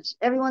freezes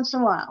every once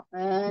in a while,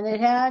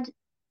 and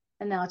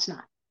now it's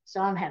not.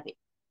 So I'm happy.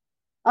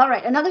 All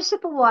right, another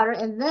sip of water,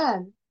 and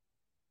then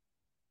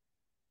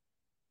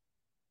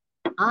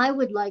I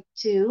would like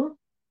to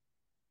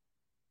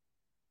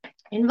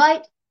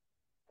invite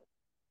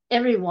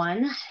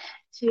everyone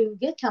to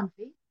get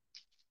comfy,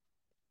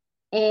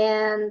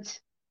 and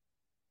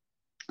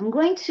I'm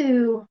going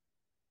to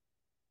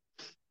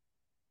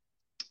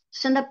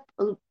send up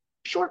a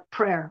short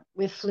prayer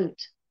with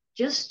flute,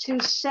 just to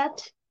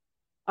set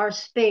our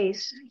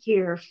space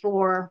here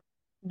for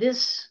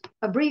this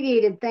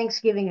abbreviated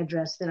Thanksgiving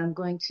address that I'm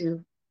going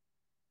to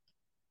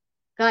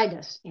guide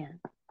us in.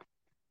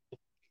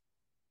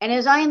 And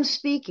as I am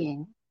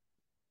speaking,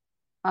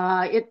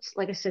 it's,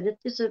 like I said, it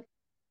is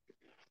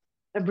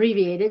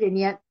abbreviated and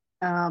yet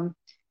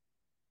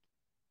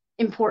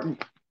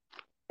important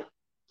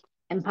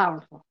and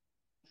powerful,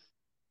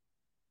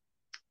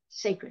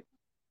 sacred.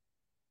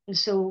 And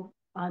so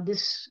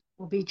this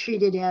will be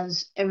treated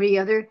as every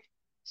other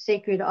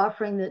sacred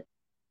offering that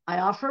I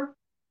offer.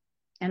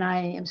 And I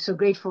am so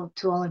grateful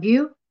to all of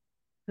you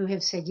who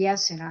have said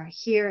yes and are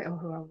here, or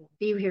who will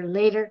be here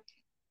later,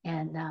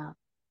 and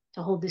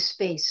to hold this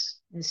space,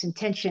 this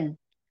intention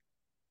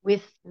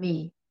with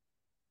me.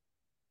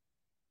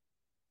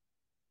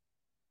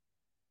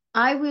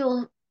 I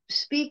will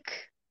speak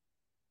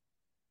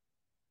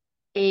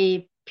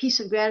a piece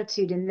of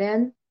gratitude, and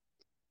then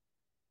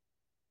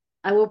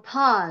I will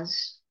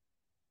pause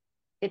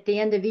at the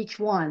end of each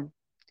one,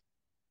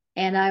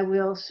 and I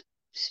will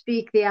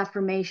speak the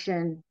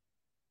affirmation,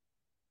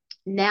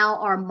 now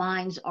our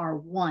minds are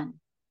one.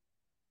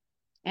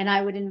 And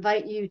I would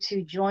invite you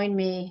to join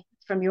me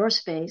from your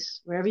space,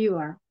 wherever you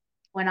are,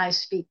 when I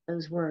speak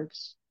those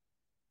words.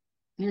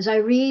 And as I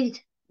read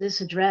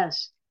this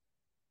address,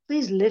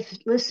 please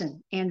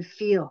listen and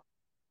feel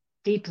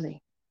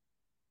deeply.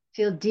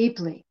 Feel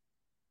deeply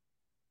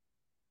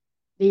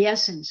the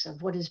essence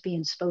of what is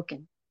being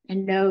spoken,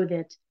 and know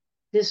that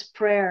this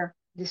prayer,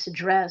 this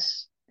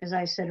address, as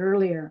I said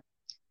earlier,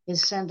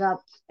 is sent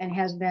up and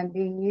has been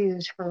being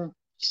used for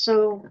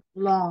so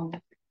long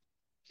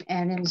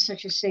and in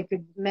such a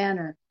sacred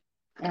manner.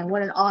 And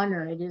what an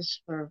honor it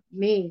is for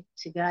me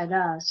to guide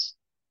us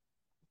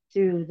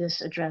through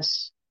this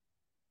address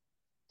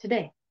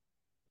today.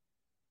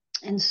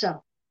 And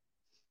so,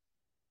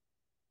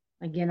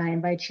 again, I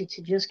invite you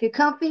to just get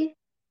comfy.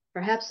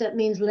 Perhaps that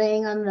means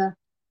laying on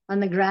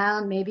the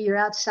ground. Maybe you're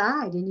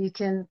outside and you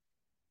can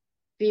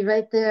be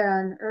right there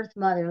on Earth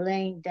Mother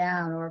laying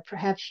down, or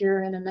perhaps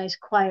you're in a nice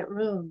quiet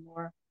room,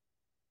 or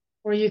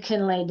Or you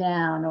can lay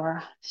down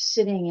or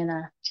sitting in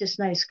a just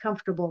nice,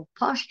 comfortable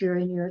posture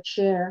in your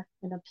chair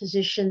in a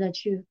position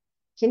that you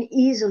can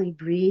easily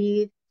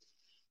breathe,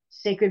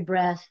 sacred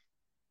breath.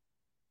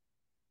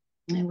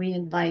 And we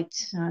invite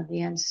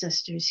the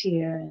ancestors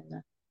here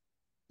and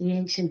the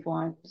ancient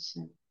ones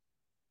and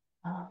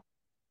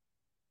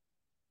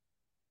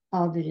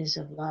all that is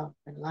of love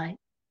and light,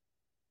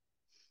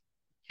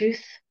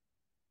 truth.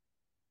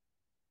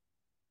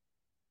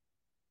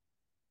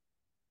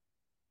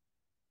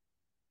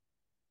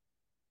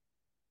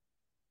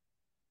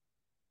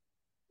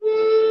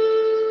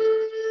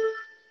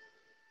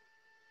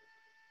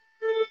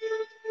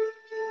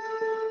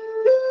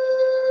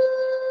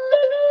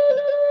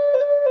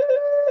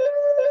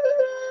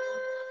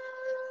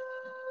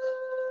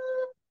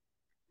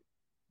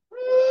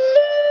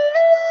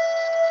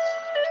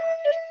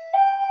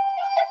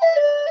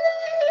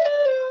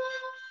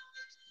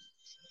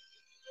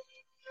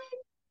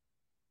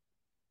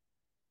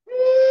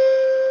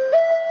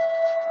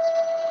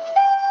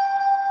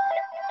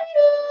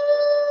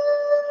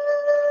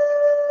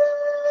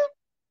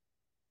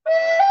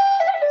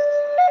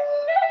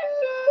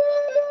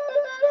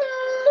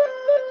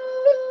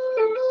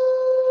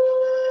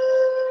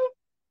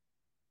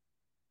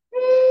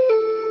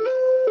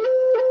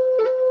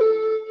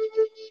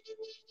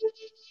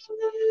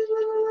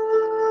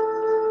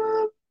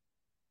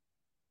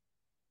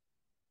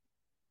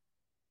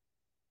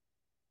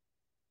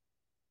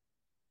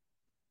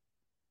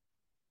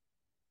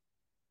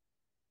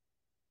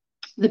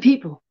 The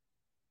people.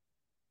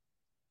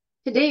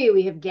 Today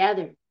we have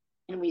gathered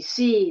and we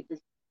see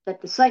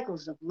that the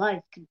cycles of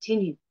life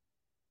continue.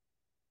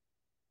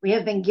 We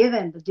have been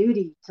given the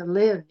duty to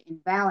live in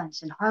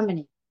balance and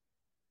harmony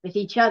with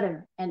each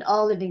other and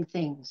all living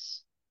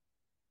things.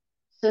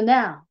 So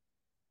now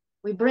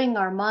we bring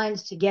our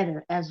minds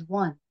together as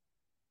one,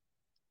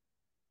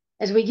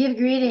 as we give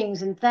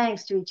greetings and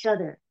thanks to each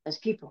other as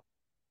people.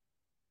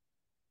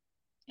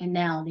 And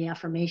now the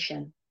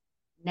affirmation,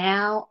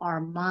 now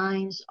our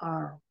minds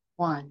are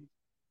one.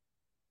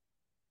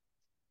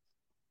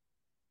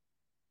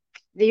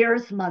 The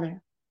Earth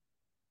Mother.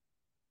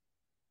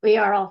 We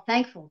are all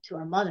thankful to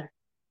our mother,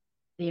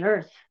 the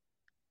earth,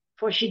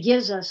 for she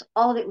gives us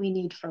all that we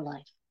need for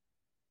life.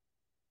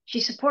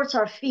 She supports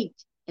our feet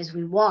as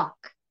we walk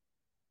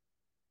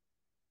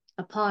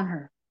upon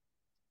her.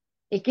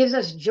 It gives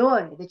us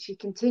joy that she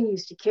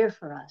continues to care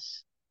for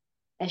us,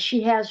 as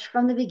she has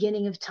from the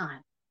beginning of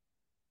time.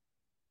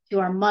 To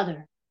our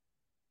mother,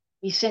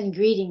 we send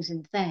greetings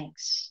and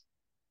thanks.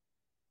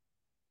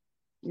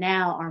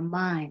 Now our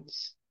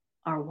minds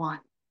are one.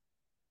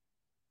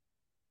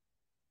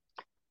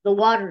 The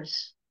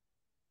waters.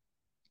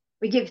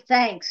 We give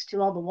thanks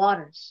to all the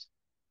waters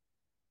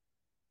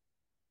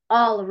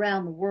all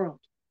around the world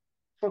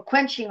for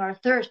quenching our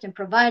thirst and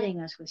providing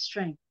us with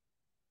strength.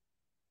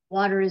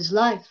 Water is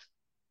life.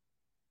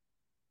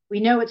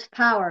 We know its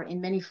power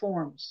in many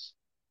forms.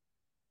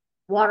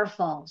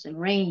 Waterfalls and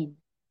rain,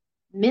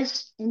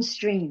 mist and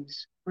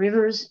streams,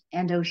 rivers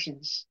and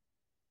oceans.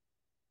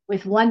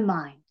 With one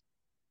mind,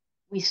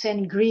 we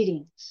send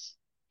greetings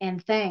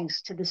and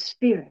thanks to the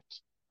spirit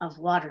of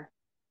water.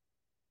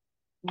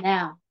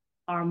 Now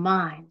our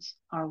minds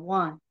are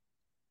one.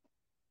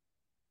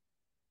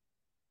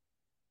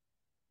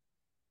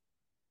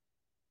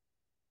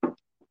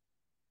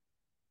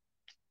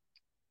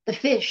 The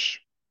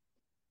fish.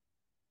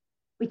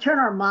 We turn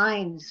our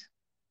minds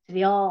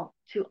to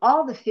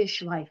all the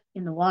fish life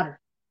in the water.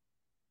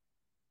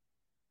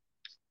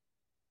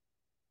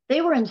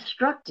 They were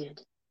instructed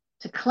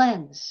to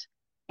cleanse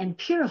and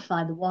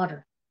purify the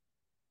water.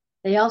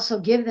 They also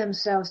give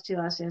themselves to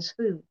us as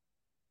food.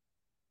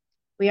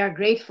 We are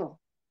grateful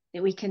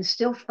that we can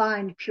still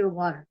find pure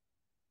water.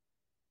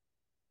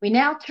 We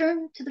now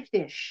turn to the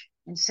fish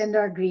and send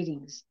our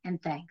greetings and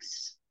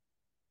thanks.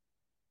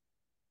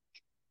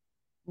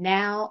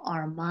 Now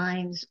our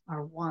minds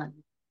are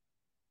one.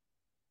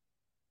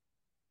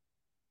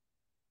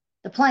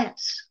 The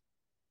plants.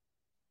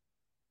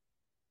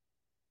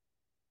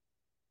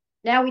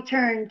 Now we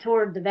turn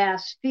toward the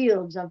vast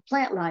fields of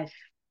plant life.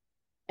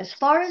 As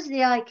far as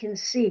the eye can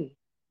see,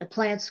 the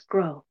plants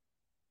grow,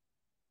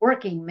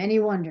 working many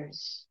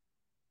wonders.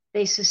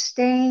 They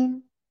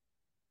sustain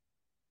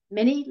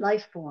many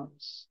life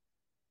forms.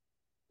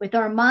 With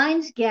our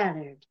minds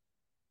gathered,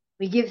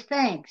 we give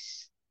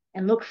thanks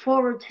and look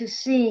forward to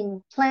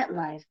seeing plant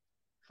life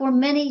for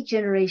many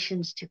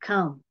generations to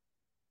come.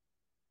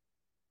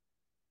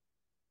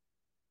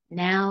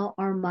 Now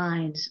our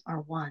minds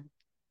are one.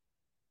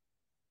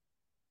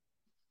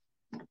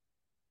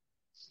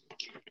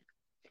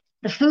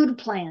 The food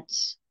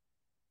plants.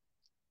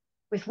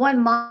 With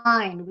one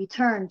mind, we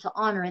turn to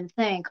honor and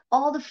thank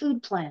all the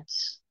food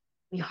plants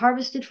we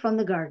harvested from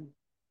the garden.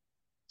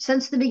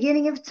 Since the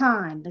beginning of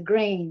time, the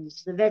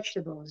grains, the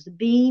vegetables, the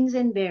beans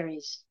and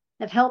berries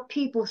have helped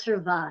people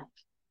survive.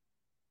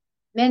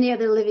 Many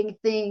other living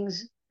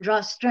things draw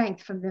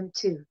strength from them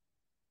too.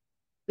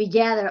 We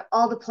gather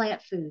all the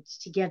plant foods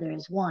together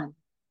as one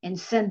and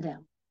send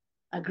them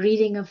a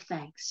greeting of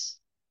thanks.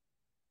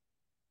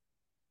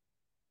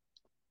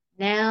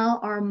 Now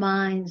our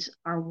minds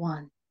are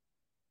one.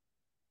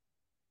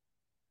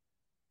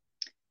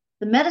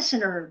 The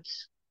medicine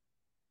herbs.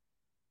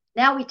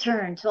 Now we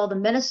turn to all the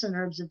medicine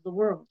herbs of the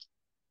world.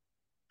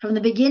 From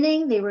the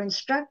beginning, they were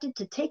instructed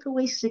to take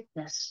away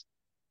sickness.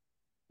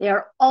 They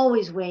are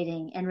always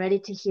waiting and ready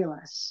to heal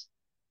us.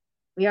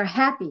 We are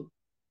happy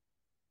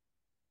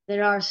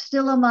there are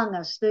still among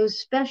us those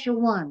special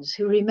ones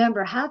who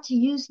remember how to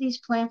use these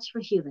plants for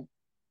healing.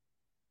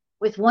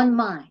 With one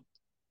mind,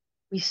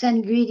 we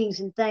send greetings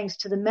and thanks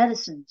to the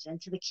medicines and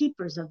to the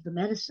keepers of the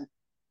medicine.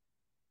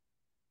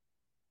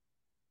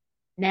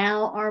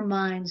 Now our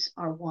minds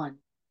are one.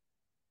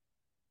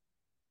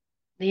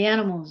 The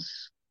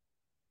animals.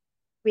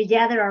 We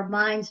gather our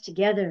minds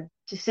together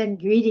to send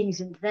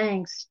greetings and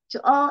thanks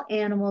to all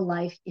animal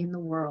life in the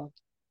world.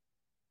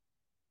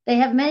 They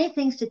have many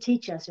things to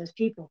teach us as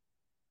people.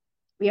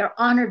 We are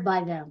honored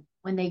by them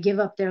when they give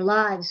up their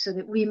lives so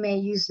that we may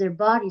use their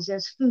bodies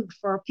as food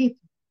for our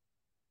people.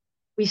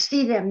 We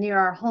see them near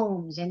our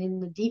homes and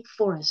in the deep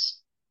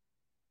forests.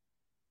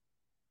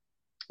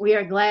 We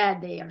are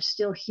glad they are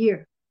still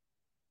here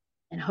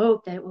and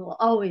hope that it will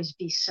always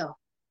be so.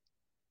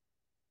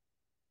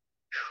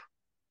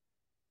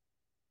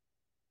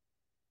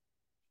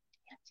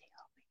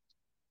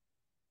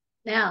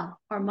 Now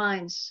our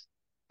minds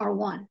are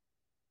one.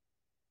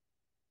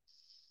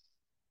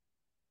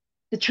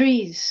 The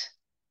trees.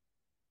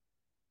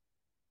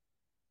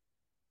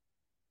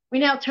 We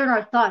now turn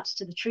our thoughts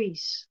to the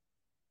trees.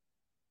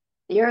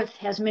 The earth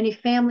has many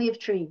family of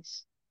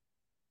trees.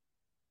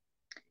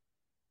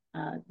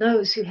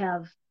 Those who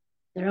have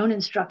their own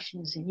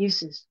instructions and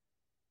uses.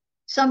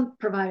 Some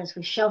provide us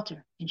with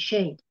shelter and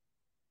shade.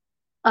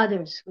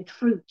 Others with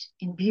fruit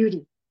and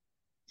beauty,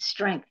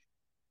 strength.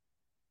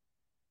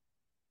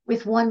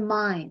 With one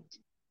mind,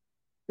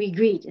 we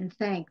greet and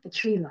thank the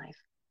tree life.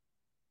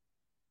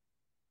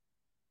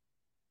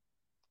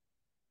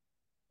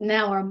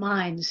 Now our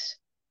minds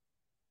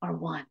are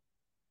one.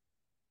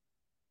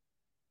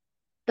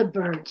 The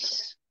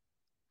birds,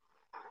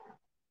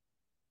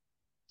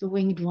 the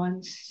winged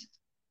ones.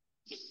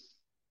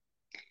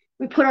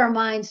 We put our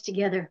minds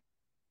together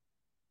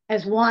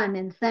as one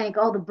and thank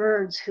all the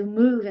birds who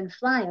move and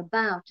fly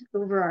about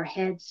over our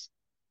heads.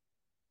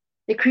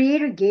 The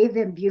Creator gave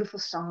them beautiful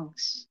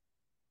songs.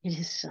 It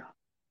is so.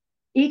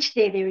 Each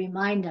day they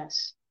remind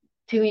us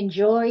to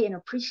enjoy and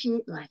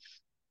appreciate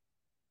life.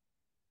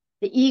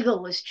 The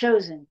eagle was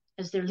chosen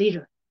as their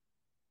leader.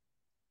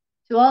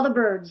 To all the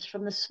birds,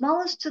 from the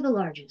smallest to the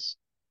largest,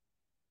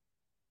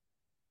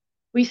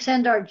 we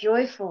send our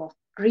joyful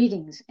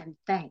greetings and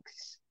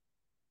thanks.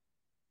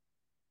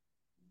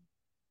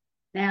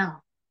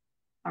 Now,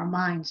 our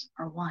minds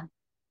are one.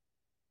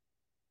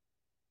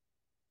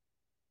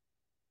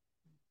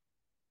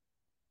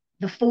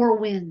 The four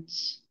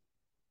winds.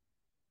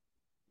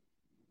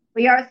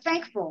 We are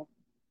thankful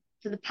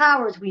to the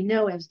powers we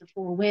know as the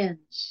four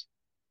winds.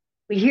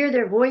 We hear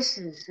their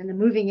voices in the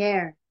moving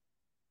air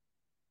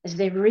as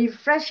they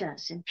refresh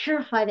us and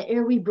purify the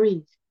air we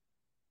breathe.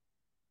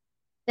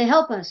 They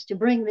help us to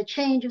bring the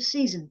change of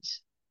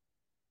seasons.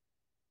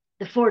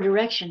 The four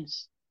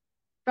directions.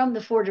 From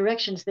the four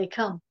directions they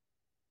come,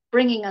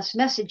 bringing us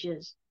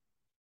messages,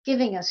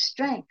 giving us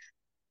strength.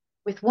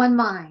 With one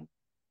mind,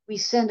 we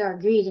send our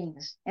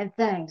greetings and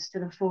thanks to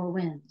the four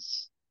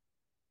winds.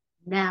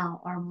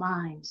 Now our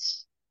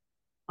minds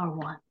are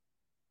one.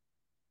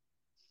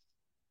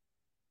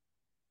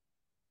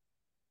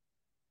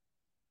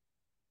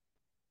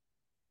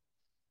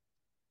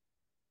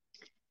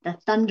 The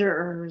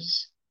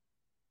thunderers.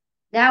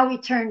 Now we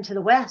turn to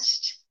the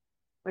west,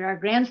 where our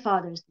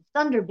grandfathers, the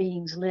thunder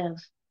beings, live.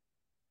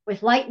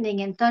 With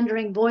lightning and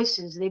thundering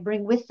voices, they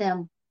bring with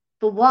them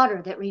the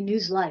water that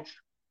renews life.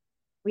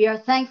 We are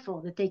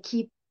thankful that they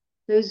keep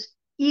those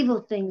evil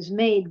things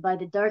made by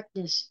the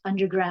darkness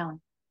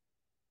underground.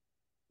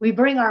 We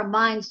bring our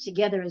minds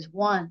together as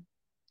one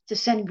to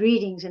send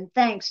greetings and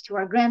thanks to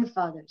our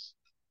grandfathers,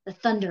 the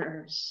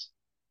thunderers.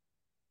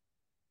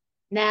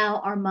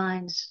 Now our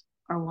minds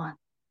are one.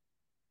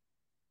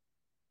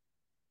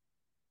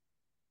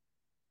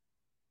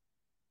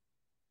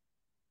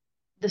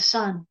 The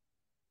sun.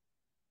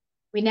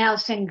 We now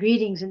send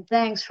greetings and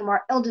thanks from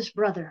our eldest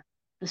brother,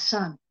 the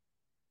sun.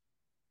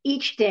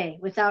 Each day,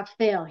 without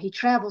fail, he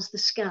travels the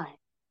sky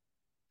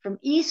from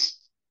east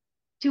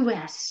to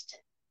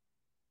west,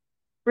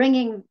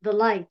 bringing the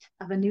light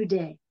of a new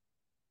day.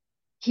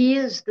 He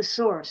is the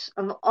source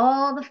of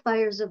all the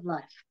fires of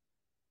life.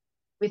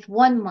 With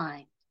one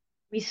mind,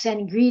 we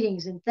send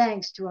greetings and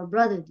thanks to our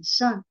brother, the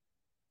sun.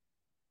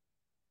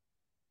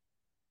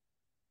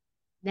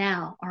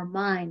 Now our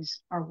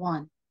minds are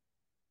one.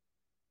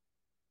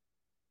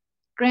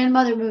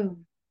 Grandmother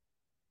Moon.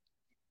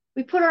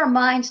 We put our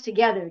minds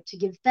together to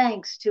give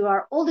thanks to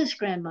our oldest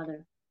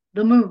grandmother,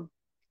 the moon,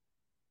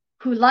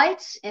 who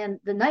lights in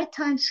the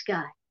nighttime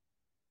sky.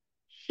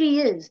 She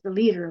is the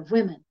leader of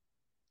women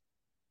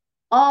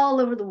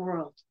all over the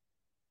world,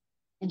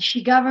 and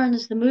she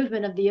governs the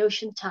movement of the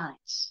ocean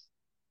tides.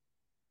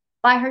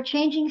 By her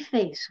changing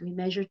face, we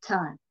measure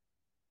time.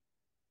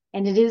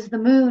 And it is the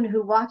moon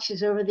who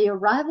watches over the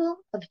arrival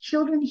of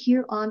children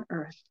here on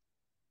earth.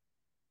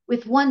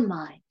 With one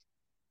mind,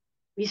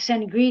 we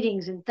send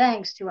greetings and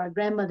thanks to our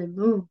grandmother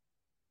moon.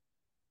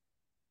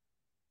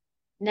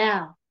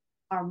 Now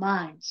our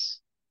minds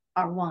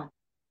are one.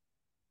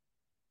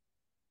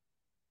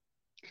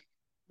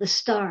 The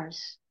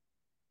stars.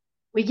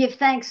 We give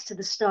thanks to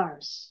the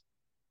stars.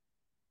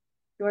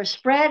 They are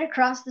spread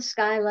across the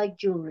sky like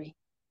jewelry.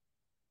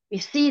 We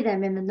see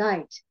them in the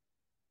night,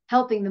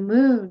 helping the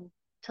moon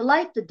to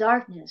light the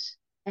darkness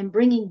and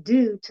bringing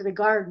dew to the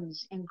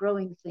gardens and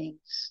growing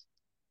things.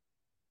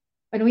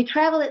 When we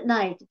travel at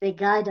night, they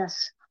guide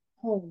us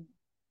home.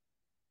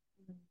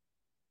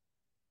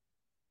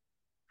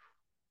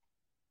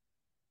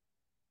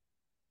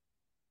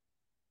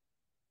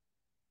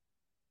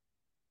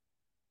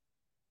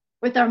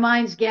 With our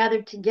minds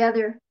gathered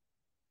together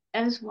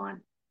as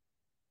one,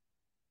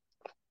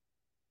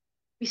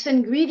 we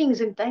send greetings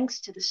and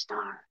thanks to the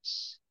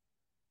stars.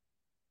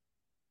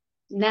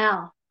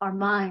 Now our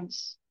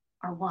minds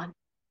are one.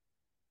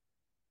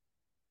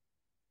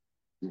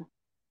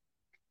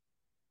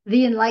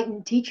 The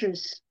enlightened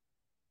teachers.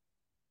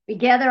 We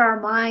gather our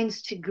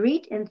minds to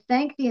greet and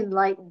thank the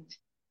enlightened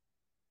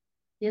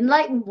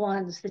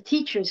ones, the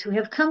teachers who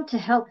have come to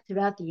help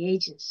throughout the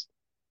ages.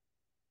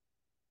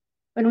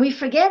 When we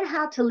forget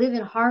how to live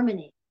in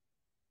harmony,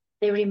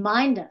 they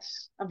remind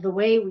us of the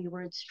way we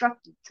were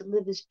instructed to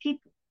live as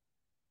people.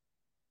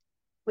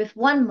 With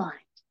one mind,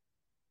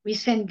 we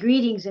send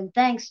greetings and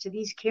thanks to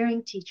these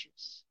caring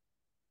teachers.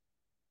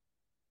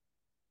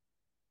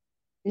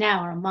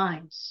 Now our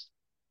minds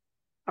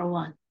are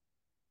one.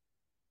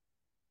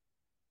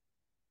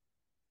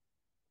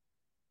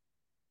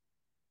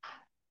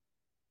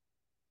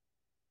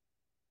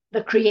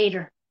 The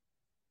Creator.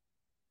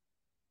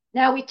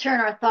 Now we turn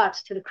our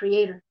thoughts to the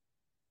Creator,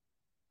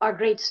 our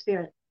Great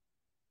Spirit.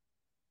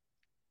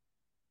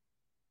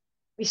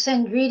 We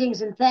send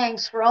greetings and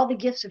thanks for all the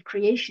gifts of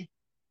creation.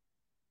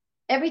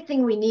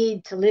 Everything we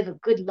need to live a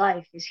good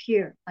life is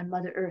here on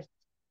Mother Earth.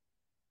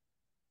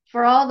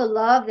 For all the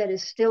love that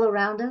is still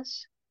around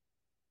us,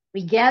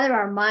 we gather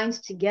our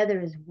minds together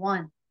as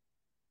one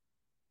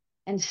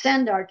and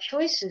send our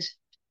choicest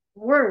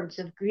words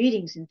of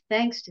greetings and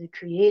thanks to the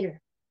Creator.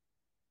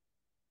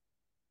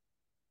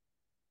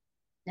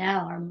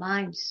 Now our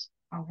minds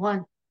are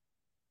one.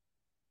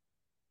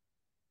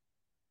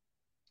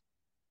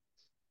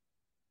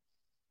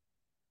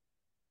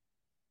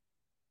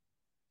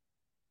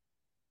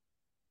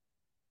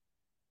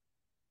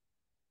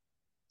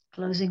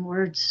 Closing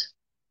words.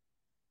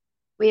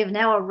 We have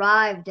now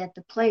arrived at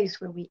the place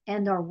where we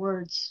end our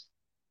words.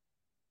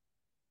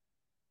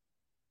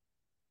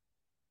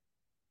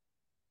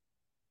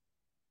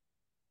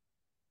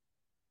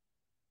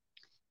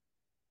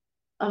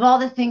 Of all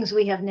the things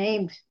we have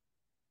named,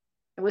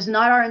 it was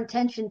not our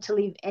intention to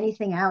leave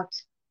anything out.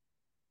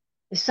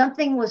 If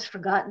something was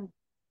forgotten,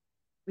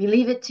 we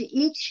leave it to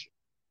each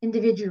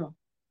individual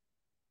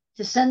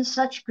to send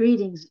such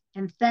greetings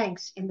and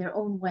thanks in their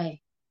own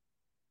way.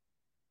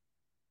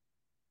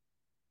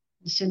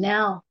 And so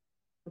now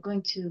we're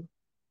going to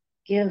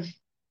give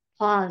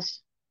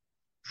pause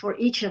for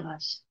each of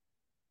us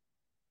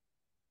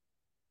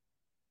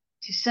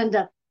to send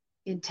up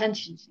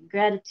intentions and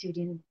gratitude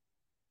in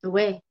the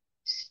way.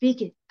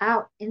 Speak it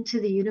out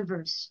into the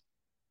universe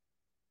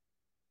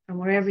from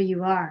wherever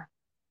you are.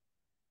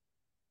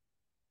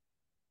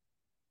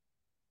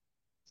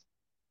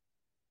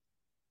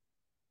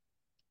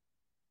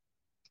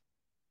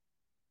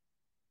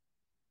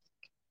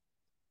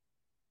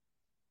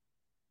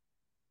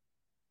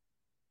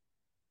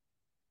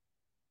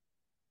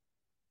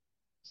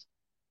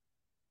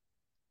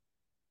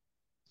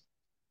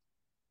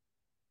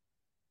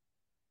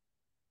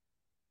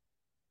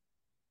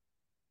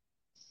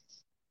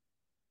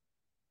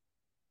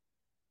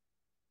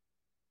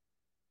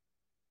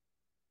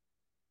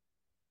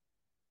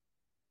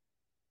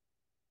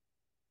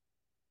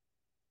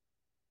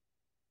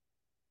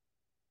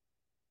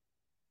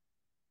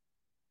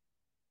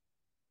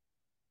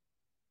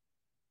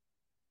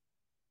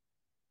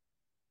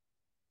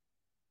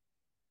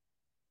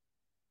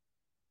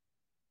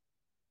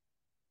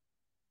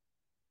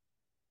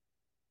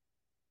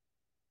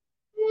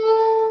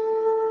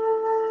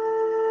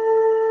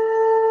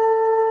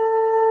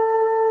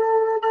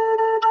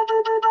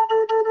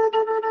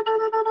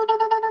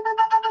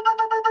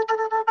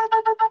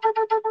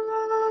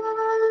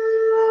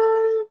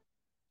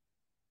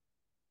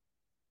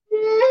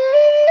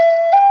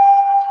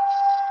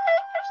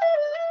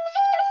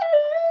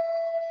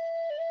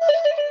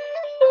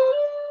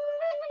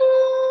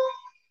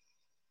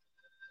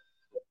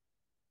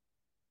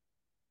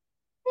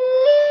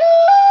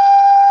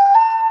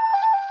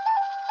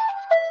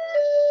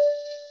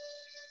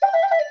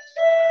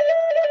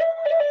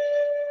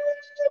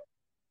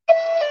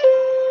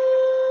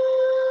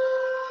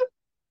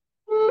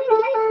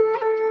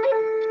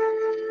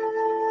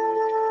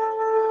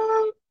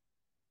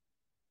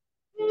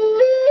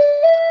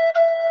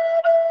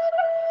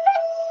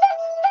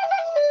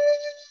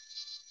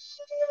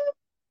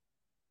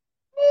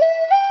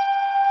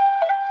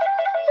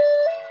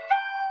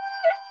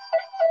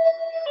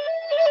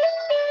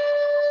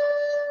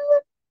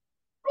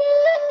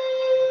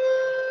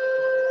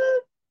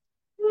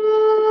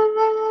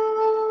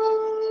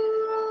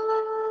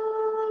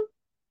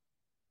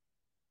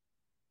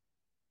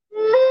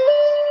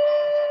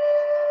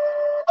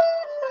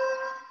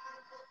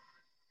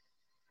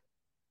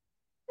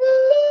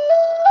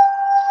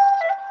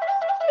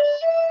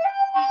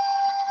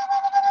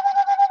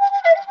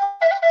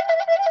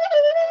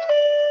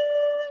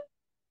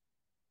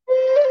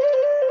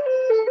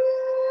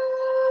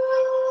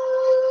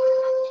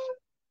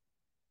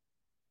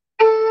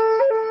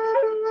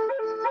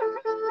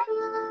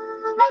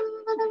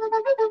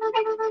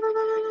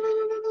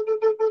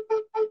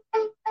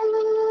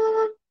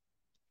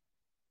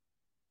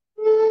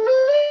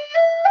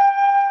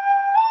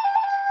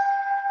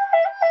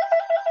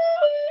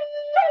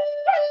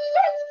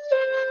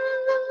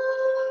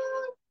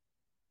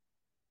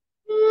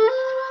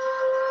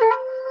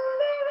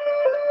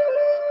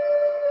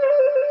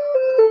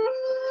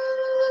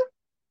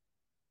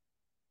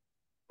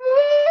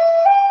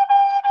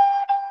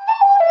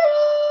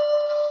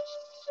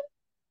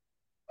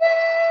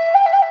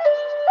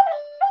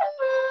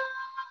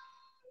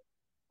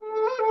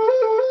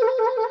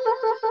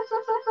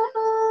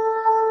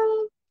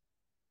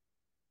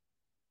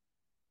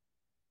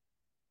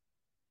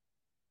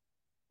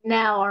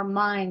 Now our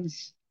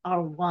minds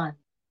are one.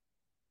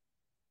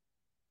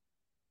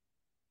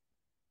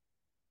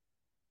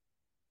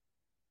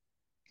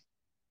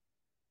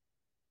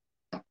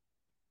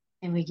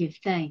 And we give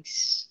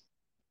thanks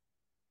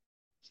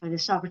for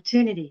this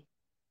opportunity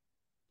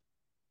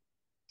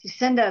to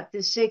send up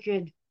this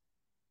sacred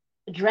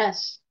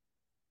address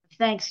of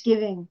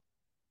thanksgiving,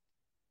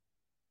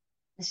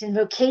 this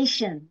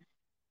invocation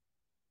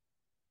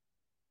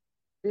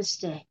this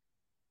day.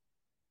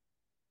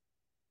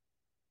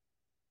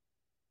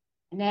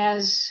 And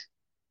as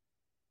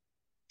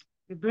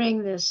we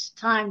bring this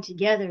time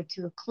together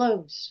to a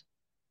close,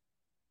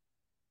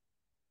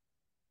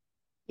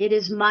 it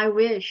is my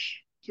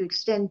wish to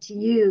extend to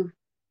you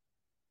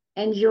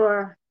and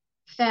your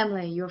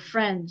family, your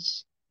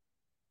friends,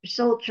 your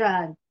soul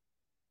tribe,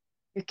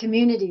 your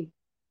community,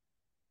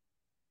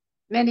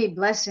 many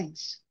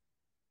blessings.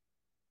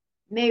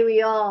 May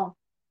we all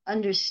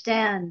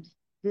understand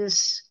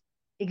this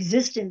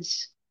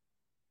existence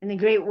in the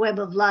great web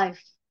of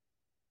life.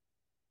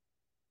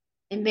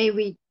 And may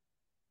we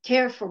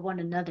care for one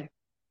another.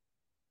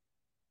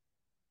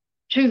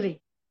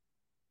 Truly,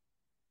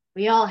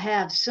 we all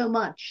have so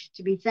much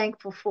to be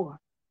thankful for.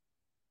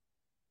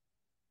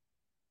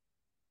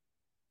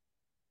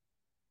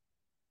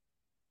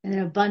 And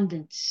an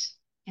abundance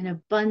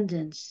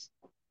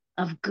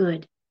of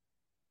good.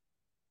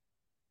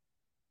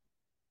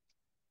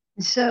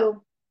 And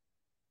so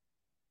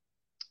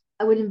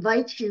I would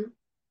invite you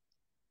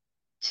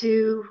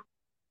to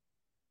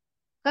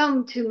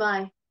come to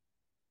my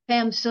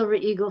Pam Silver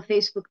Eagle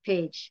Facebook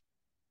page.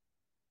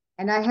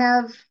 And I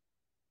have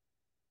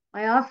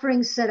my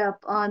offerings set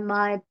up on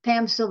my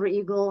Pam Silver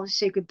Eagle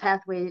Sacred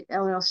Pathway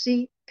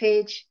LLC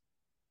page.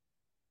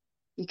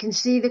 You can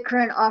see the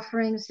current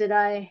offerings that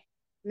I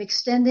am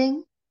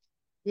extending.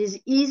 It is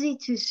easy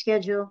to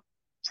schedule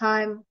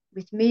time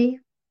with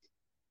me.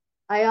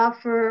 I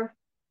offer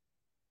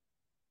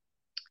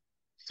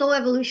soul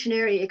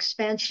evolutionary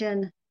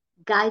expansion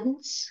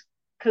guidance,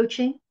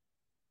 coaching,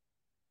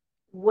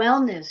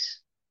 wellness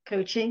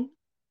coaching,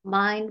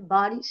 mind,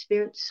 body,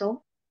 spirit,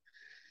 soul.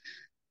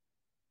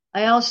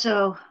 I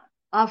also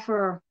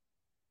offer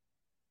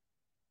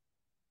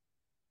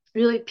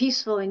really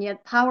peaceful and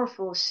yet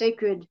powerful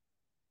sacred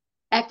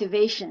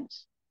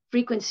activations,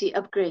 frequency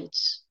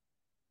upgrades.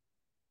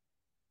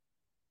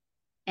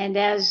 And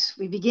as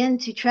we begin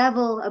to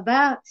travel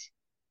about,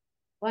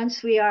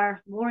 once we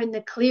are more in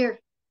the clear,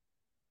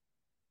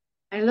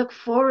 I look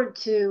forward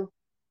to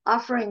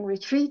offering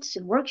retreats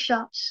and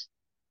workshops.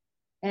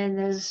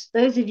 And as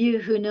those of you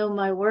who know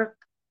my work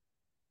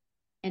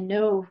and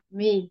know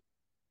me,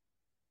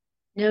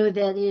 know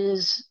that it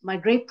is my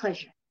great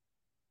pleasure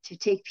to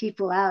take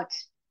people out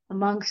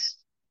amongst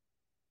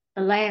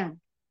the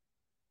land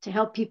to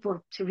help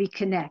people to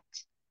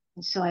reconnect.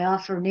 And so I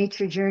offer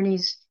nature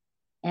journeys.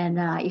 And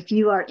if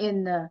you are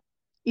in the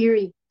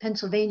Erie,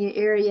 Pennsylvania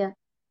area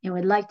and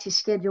would like to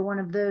schedule one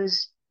of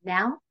those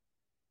now,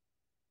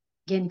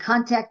 again,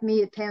 contact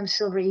me at Pam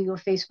Silver Eagle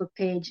Facebook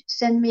page.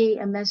 Send me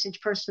a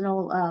message,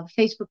 personal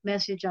Facebook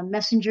message on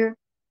Messenger.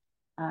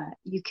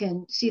 You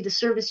can see the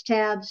service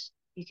tabs.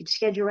 You can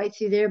schedule right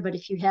through there. But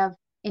if you have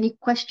any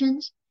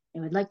questions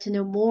and would like to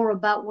know more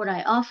about what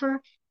I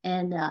offer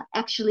and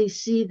actually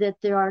see that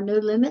there are no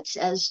limits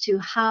as to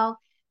how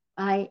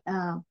I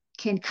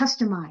can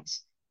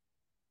customize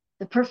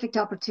the perfect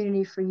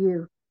opportunity for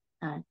you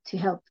to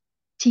help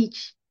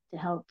teach, to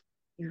help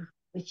you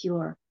with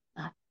your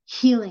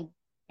healing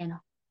and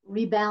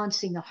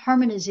rebalancing, the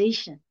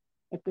harmonization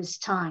at this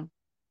time.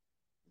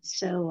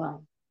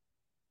 So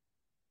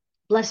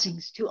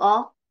blessings to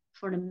all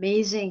for an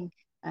amazing,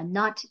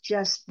 not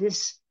just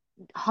this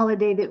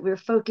holiday that we're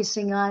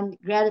focusing on,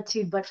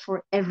 gratitude, but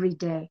for every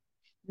day.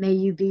 May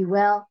you be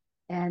well.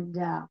 And,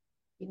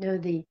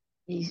 the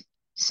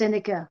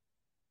Seneca,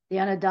 the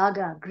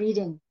Onondaga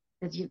greeting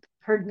that you've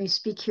heard me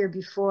speak here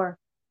before.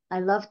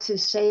 I love to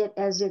say it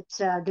as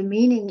the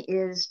meaning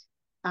is,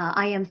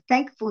 I am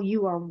thankful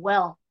you are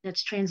well.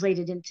 That's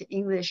translated into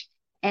English.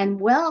 And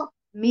well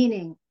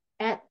meaning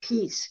at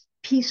peace,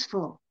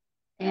 peaceful.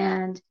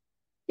 And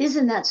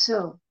isn't that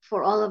so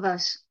for all of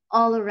us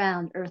all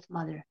around Earth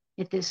Mother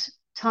at this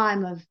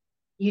time of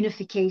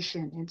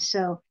unification? And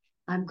so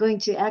I'm going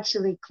to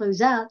actually close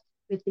out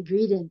with the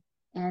greeting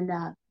and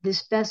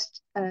this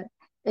best,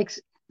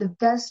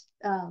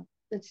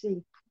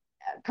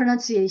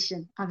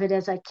 pronunciation of it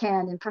as I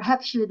can. And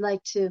perhaps you would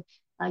like to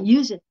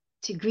use it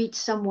to greet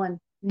someone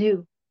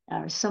new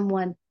or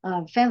someone,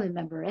 family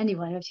member,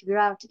 anyone, if you're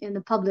out in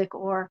the public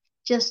or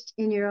just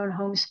in your own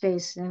home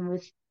space and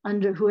with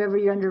whoever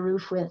you're under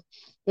roof with.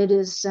 It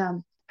is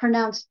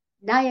pronounced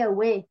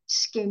Nayawe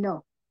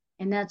Skeno.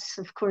 And that's,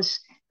 of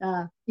course,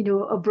 a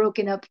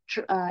broken up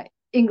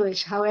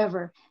English.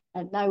 However,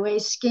 Nayawe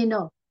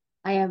Skeno,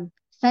 I am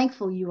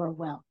thankful you are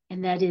well.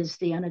 And that is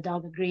the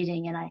Onondaga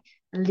greeting. And I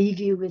leave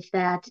you with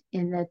that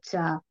in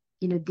that,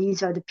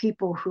 these are the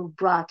people who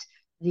brought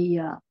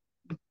the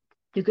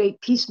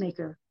great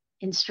peacemaker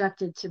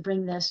instructed to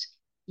bring this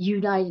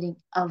uniting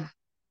of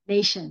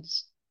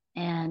nations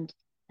and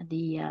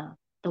the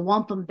the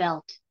wampum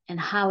belt and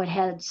how it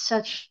had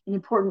such an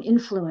important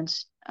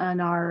influence on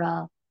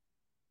our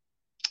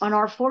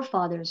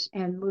forefathers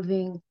and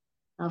moving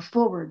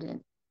forward,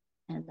 and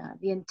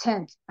the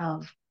intent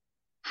of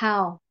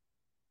how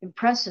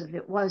impressive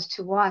it was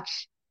to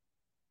watch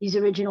these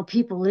original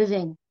people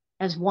living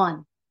as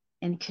one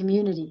in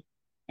community.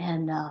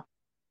 And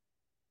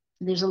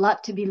there's a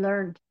lot to be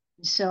learned.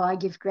 So I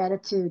give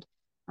gratitude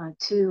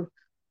to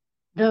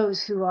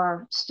those who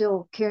are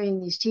still carrying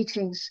these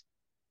teachings,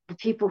 the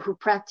people who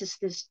practice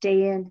this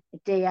day in,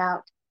 day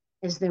out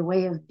as their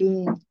way of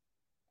being,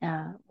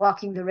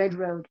 walking the red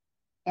road,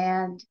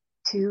 and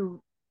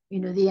to,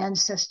 the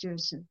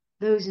ancestors and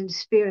those in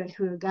spirit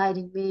who are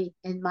guiding me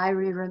in my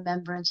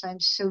remembrance.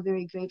 I'm so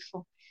very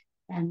grateful.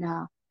 And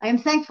I am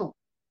thankful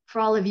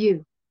for all of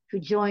you who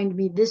joined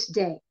me this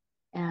day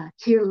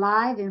here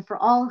live, and for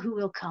all who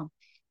will come.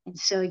 And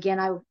so again,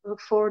 I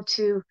look forward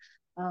to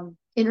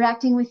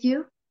interacting with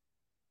you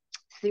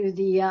through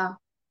the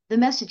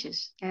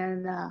messages.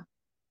 And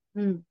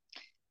my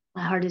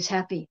heart is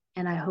happy,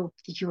 and I hope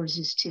that yours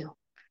is too.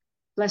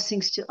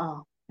 Blessings to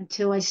all.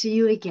 Until I see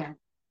you again.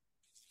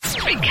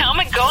 Become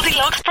a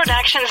Goldilocks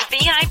Productions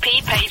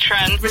VIP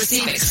patron.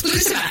 Receive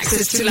exclusive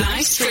access to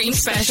live stream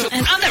special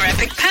and other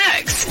epic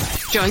perks.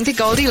 Join the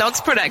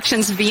Goldilocks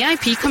Productions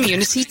VIP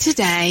community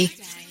today.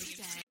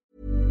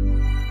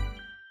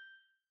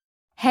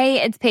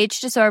 Hey, it's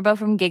Paige DeSorbo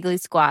from Giggly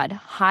Squad.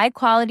 High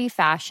quality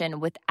fashion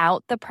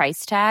without the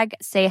price tag.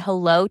 Say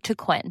hello to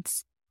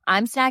Quince.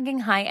 I'm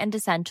snagging high-end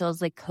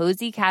essentials like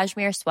cozy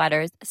cashmere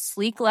sweaters,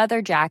 sleek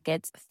leather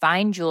jackets,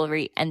 fine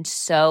jewelry, and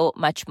so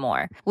much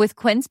more. With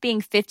Quince being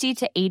 50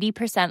 to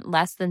 80%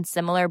 less than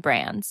similar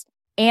brands.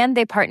 And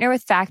they partner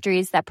with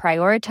factories that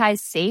prioritize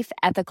safe,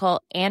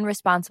 ethical, and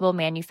responsible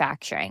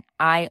manufacturing.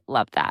 I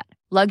love that.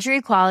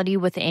 Luxury quality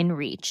within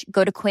reach.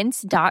 Go to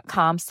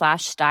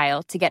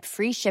quince.com/style to get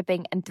free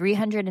shipping and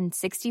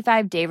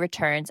 365-day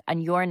returns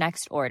on your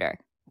next order.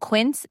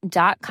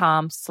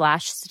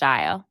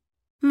 Quince.com/style.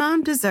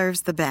 Mom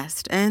deserves the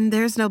best, and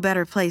there's no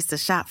better place to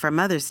shop for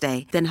Mother's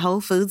Day than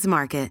Whole Foods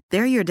Market.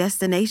 They're your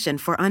destination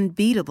for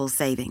unbeatable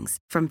savings,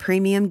 from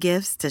premium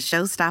gifts to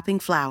show-stopping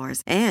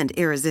flowers and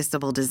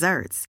irresistible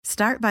desserts.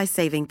 Start by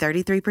saving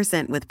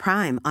 33% with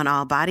Prime on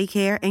all body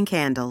care and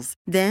candles.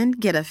 Then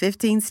get a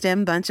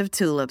 15-stem bunch of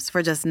tulips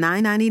for just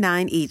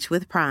 $9.99 each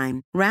with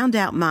Prime. Round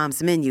out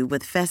Mom's menu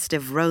with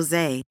festive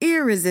rosé,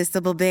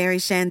 irresistible berry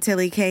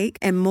chantilly cake,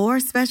 and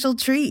more special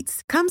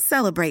treats. Come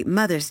celebrate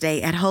Mother's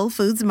Day at Whole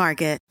Foods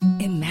Market.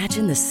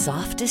 Imagine the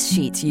softest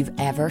sheets you've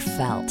ever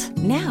felt.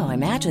 Now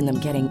imagine them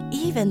getting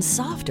even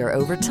softer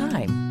over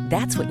time.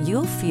 That's what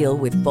you'll feel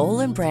with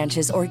Boll &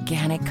 Branch's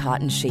organic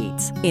cotton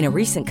sheets. In a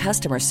recent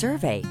customer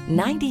survey,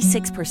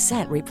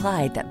 96%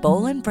 replied that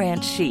Boll &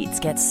 Branch sheets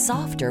get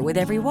softer with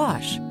every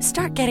wash.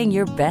 Start getting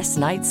your best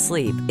night's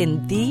sleep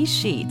in these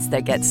sheets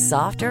that get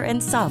softer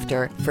and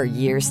softer for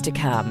years to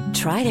come.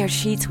 Try their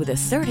sheets with a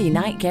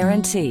 30-night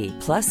guarantee.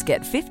 Plus,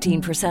 get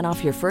 15%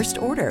 off your first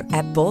order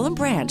at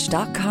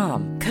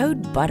bollandbranch.com.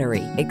 Code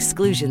BUTTERY.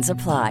 Exclusions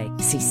apply.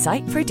 See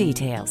site for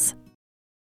details.